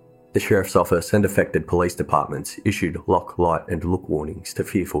favour. The Sheriff's Office and affected police departments issued lock, light and look warnings to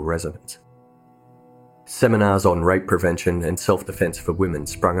fearful residents. Seminars on rape prevention and self-defence for women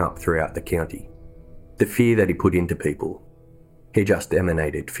sprung up throughout the county. The fear that he put into people, he just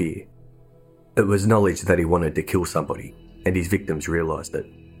emanated fear. It was knowledge that he wanted to kill somebody, and his victims realised it.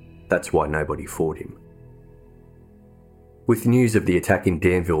 That's why nobody fought him. With news of the attack in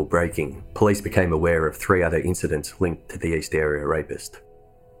Danville breaking, police became aware of 3 other incidents linked to the East Area Rapist.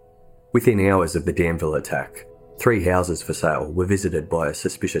 Within hours of the Danville attack, 3 houses for sale were visited by a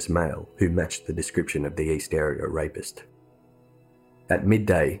suspicious male who matched the description of the East Area Rapist. At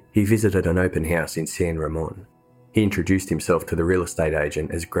midday, he visited an open house in San Ramon. He introduced himself to the real estate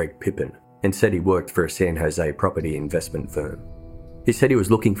agent as Greg Pippin and said he worked for a San Jose property investment firm. He said he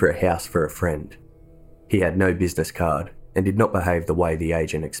was looking for a house for a friend. He had no business card and did not behave the way the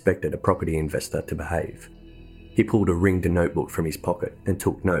agent expected a property investor to behave. He pulled a ringed notebook from his pocket and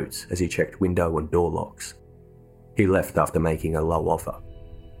took notes as he checked window and door locks. He left after making a low offer.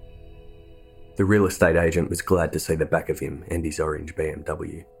 The real estate agent was glad to see the back of him and his orange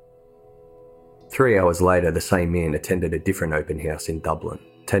BMW. 3 hours later, the same man attended a different open house in Dublin,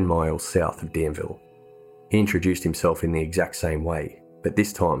 10 miles south of Danville. He introduced himself in the exact same way, but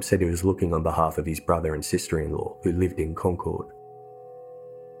this time said he was looking on behalf of his brother and sister-in-law who lived in Concord.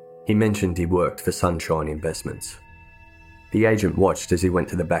 He mentioned he worked for Sunshine Investments. The agent watched as he went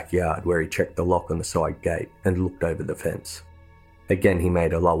to the backyard where he checked the lock on the side gate and looked over the fence. Again he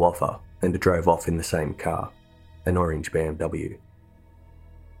made a low offer and drove off in the same car, an orange BMW.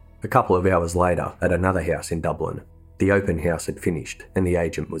 A couple of hours later, at another house in Dublin, the open house had finished and the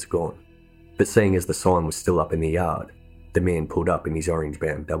agent was gone. But seeing as the sign was still up in the yard, the man pulled up in his orange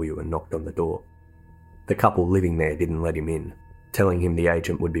BMW and knocked on the door. The couple living there didn't let him in, telling him the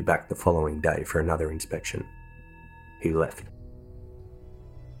agent would be back the following day for another inspection. He left.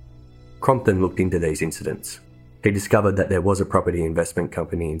 Crompton looked into these incidents. He discovered that there was a property investment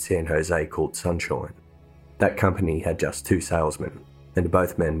company in San Jose called Sunshine. That company had just 2 salesmen, and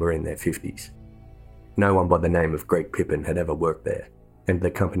both men were in their 50s. No one by the name of Greg Pippin had ever worked there, and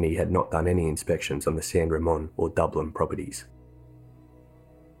the company had not done any inspections on the San Ramon or Dublin properties.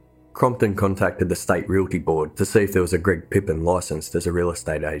 Crompton contacted the State Realty Board to see if there was a Greg Pippin licensed as a real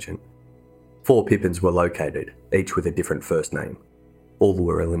estate agent. 4 Pippins were located, each with a different first name. All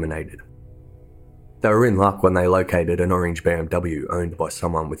were eliminated. They were in luck when they located an orange BMW owned by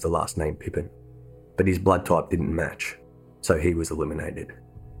someone with the last name Pippin, but his blood type didn't match, so he was eliminated.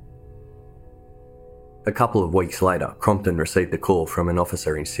 A couple of weeks later, Crompton received a call from an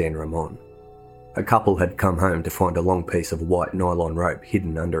officer in San Ramon. A couple had come home to find a long piece of white nylon rope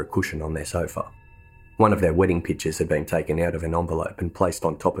hidden under a cushion on their sofa. One of their wedding pictures had been taken out of an envelope and placed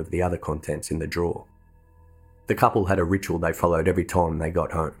on top of the other contents in the drawer. The couple had a ritual they followed every time they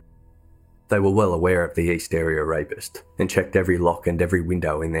got home. They were well aware of the East Area Rapist and checked every lock and every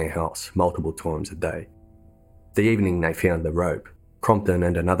window in their house multiple times a day. The evening they found the rope, Crompton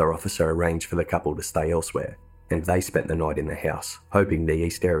and another officer arranged for the couple to stay elsewhere, and they spent the night in the house, hoping the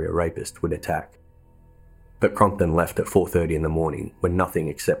East Area Rapist would attack. But Crompton left at 4:30 in the morning when nothing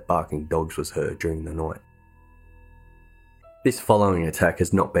except barking dogs was heard during the night. This following attack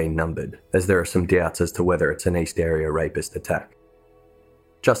has not been numbered, as there are some doubts as to whether it's an East Area Rapist attack.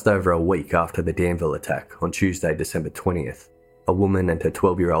 Just over a week after the Danville attack, on Tuesday, December 20th, a woman and her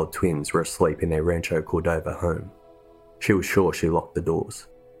 12-year-old twins were asleep in their Rancho Cordova home. She was sure she locked the doors.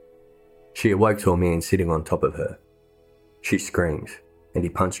 She awoke to a man sitting on top of her. She screamed, and he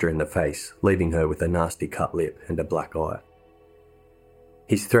punched her in the face, leaving her with a nasty cut lip and a black eye.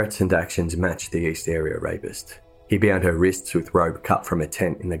 His threats and actions matched the East Area Rapist. He bound her wrists with rope cut from a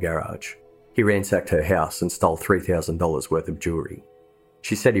tent in the garage. He ransacked her house and stole $3,000 worth of jewellery.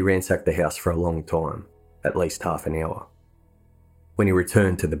 She said he ransacked the house for a long time, at least half an hour. When he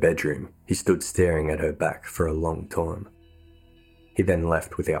returned to the bedroom, he stood staring at her back for a long time. He then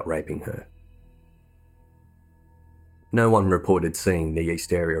left without raping her. No one reported seeing the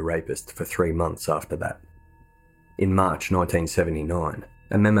East Area Rapist for 3 months after that. In March 1979,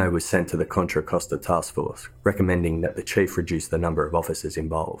 a memo was sent to the Contra Costa Task Force recommending that the chief reduce the number of officers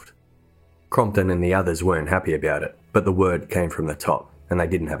involved. Crompton and the others weren't happy about it, but the word came from the top and they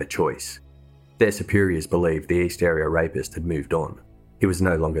didn't have a choice. Their superiors believed the East Area Rapist had moved on. He was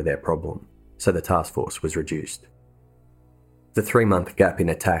no longer their problem, so the task force was reduced. The 3-month gap in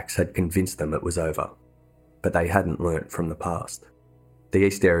attacks had convinced them it was over, but they hadn't learnt from the past. The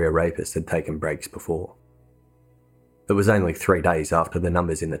East Area Rapist had taken breaks before. It was only 3 days after the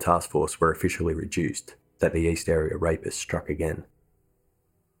numbers in the task force were officially reduced that the East Area Rapist struck again.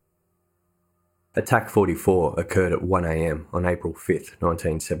 Attack 44 occurred at 1 a.m. on April 5,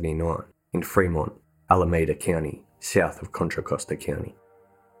 1979, in Fremont, Alameda County, south of Contra Costa County.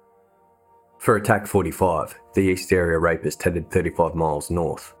 For Attack 45, the East Area Rapist headed 35 miles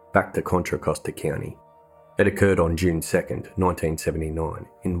north, back to Contra Costa County. It occurred on June 2, 1979,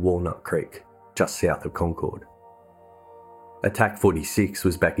 in Walnut Creek, just south of Concord. Attack 46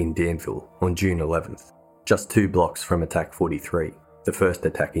 was back in Danville on June 11th, just 2 blocks from Attack 43, the first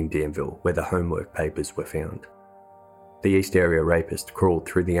attack in Danville where the homework papers were found. The East Area Rapist crawled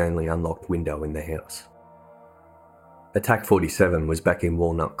through the only unlocked window in the house. Attack 47 was back in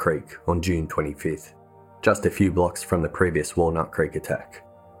Walnut Creek on June 25th, just a few blocks from the previous Walnut Creek attack.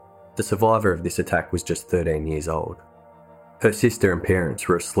 The survivor of this attack was just 13 years old. Her sister and parents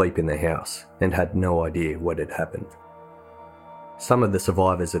were asleep in the house and had no idea what had happened. Some of the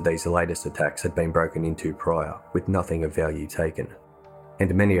survivors of these latest attacks had been broken into prior, with nothing of value taken,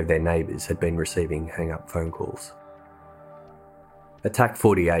 and many of their neighbours had been receiving hang-up phone calls. Attack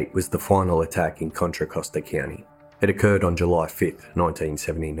 48 was the final attack in Contra Costa County. It occurred on July 5,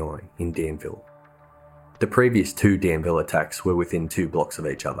 1979, in Danville. The previous 2 Danville attacks were within 2 blocks of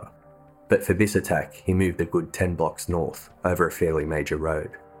each other, but for this attack he moved a good 10 blocks north over a fairly major road.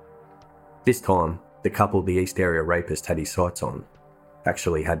 This time, the couple the East Area Rapist had his sights on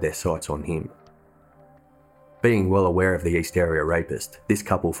actually had their sights on him. Being well aware of the East Area Rapist, this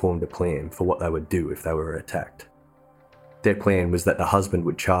couple formed a plan for what they would do if they were attacked. Their plan was that the husband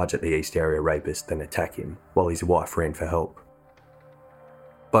would charge at the East Area Rapist and attack him, while his wife ran for help.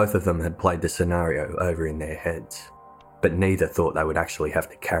 Both of them had played the scenario over in their heads, but neither thought they would actually have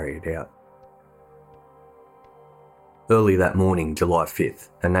to carry it out. Early that morning, July 5th,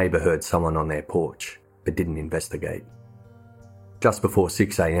 a neighbour heard someone on their porch, but didn't investigate. Just before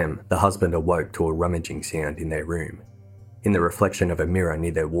 6 a.m, the husband awoke to a rummaging sound in their room. In the reflection of a mirror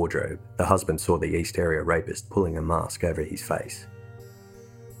near their wardrobe, the husband saw the East Area Rapist pulling a mask over his face.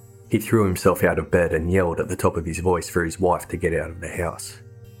 He threw himself out of bed and yelled at the top of his voice for his wife to get out of the house.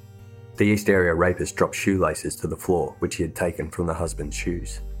 The East Area Rapist dropped shoelaces to the floor, which he had taken from the husband's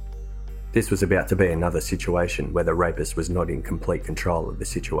shoes. This was about to be another situation where the rapist was not in complete control of the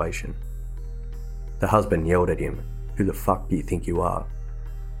situation. The husband yelled at him, "Who the fuck do you think you are?"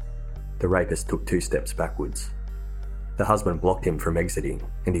 The rapist took 2 steps backwards. The husband blocked him from exiting,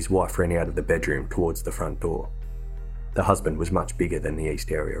 and his wife ran out of the bedroom towards the front door. The husband was much bigger than the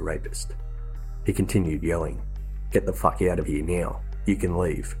East Area Rapist. He continued yelling, "Get the fuck out of here now, you can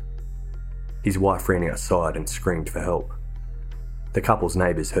leave." His wife ran outside and screamed for help. The couple's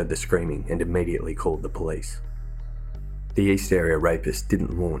neighbours heard the screaming and immediately called the police. The East Area Rapist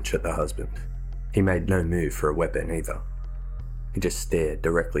didn't launch at the husband. He made no move for a weapon either. He just stared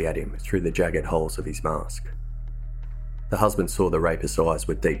directly at him through the jagged holes of his mask. The husband saw the rapist's eyes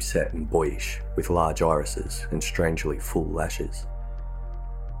were deep set and boyish, with large irises and strangely full lashes.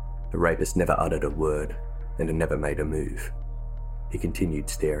 The rapist never uttered a word and never made a move. He continued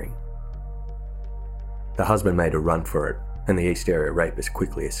staring. The husband made a run for it, and the East Area Rapist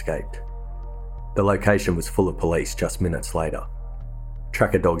quickly escaped. The location was full of police just minutes later.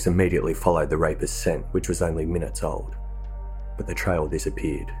 Tracker dogs immediately followed the rapist's scent, which was only minutes old. But the trail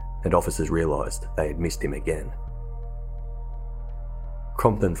disappeared, and officers realised they had missed him again.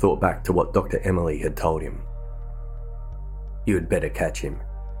 Crompton thought back to what Dr. Emily had told him. "You had better catch him.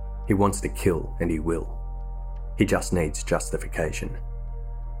 He wants to kill, and he will. He just needs justification."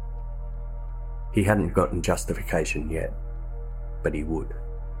 He hadn't gotten justification yet, but he would.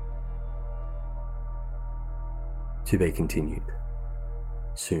 To be continued.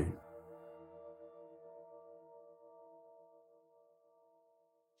 Soon.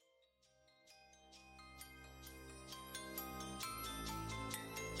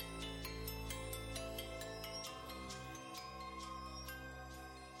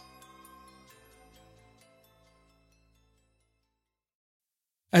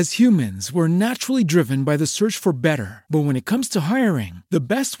 As humans, we're naturally driven by the search for better. But when it comes to hiring, the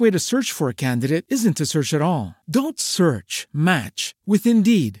best way to search for a candidate isn't to search at all. Don't search, match with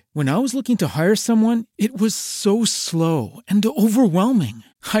Indeed. When I was looking to hire someone, it was so slow and overwhelming.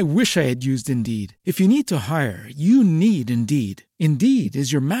 I wish I had used Indeed. If you need to hire, you need Indeed. Indeed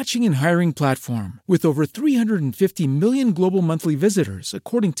is your matching and hiring platform with over 350 million global monthly visitors,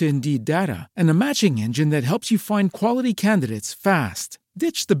 according to Indeed data, and a matching engine that helps you find quality candidates fast.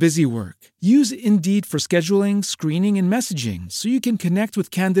 Ditch the busy work. Use Indeed for scheduling, screening, and messaging so you can connect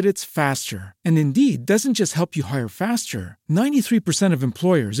with candidates faster. And Indeed doesn't just help you hire faster. 93% of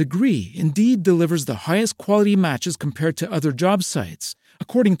employers agree Indeed delivers the highest quality matches compared to other job sites.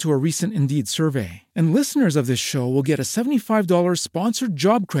 according to a recent Indeed survey. And listeners of this show will get a $75 sponsored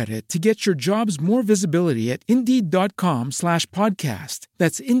job credit to get your jobs more visibility at Indeed.com/podcast.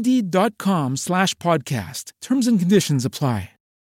 That's Indeed.com/podcast. Terms and conditions apply.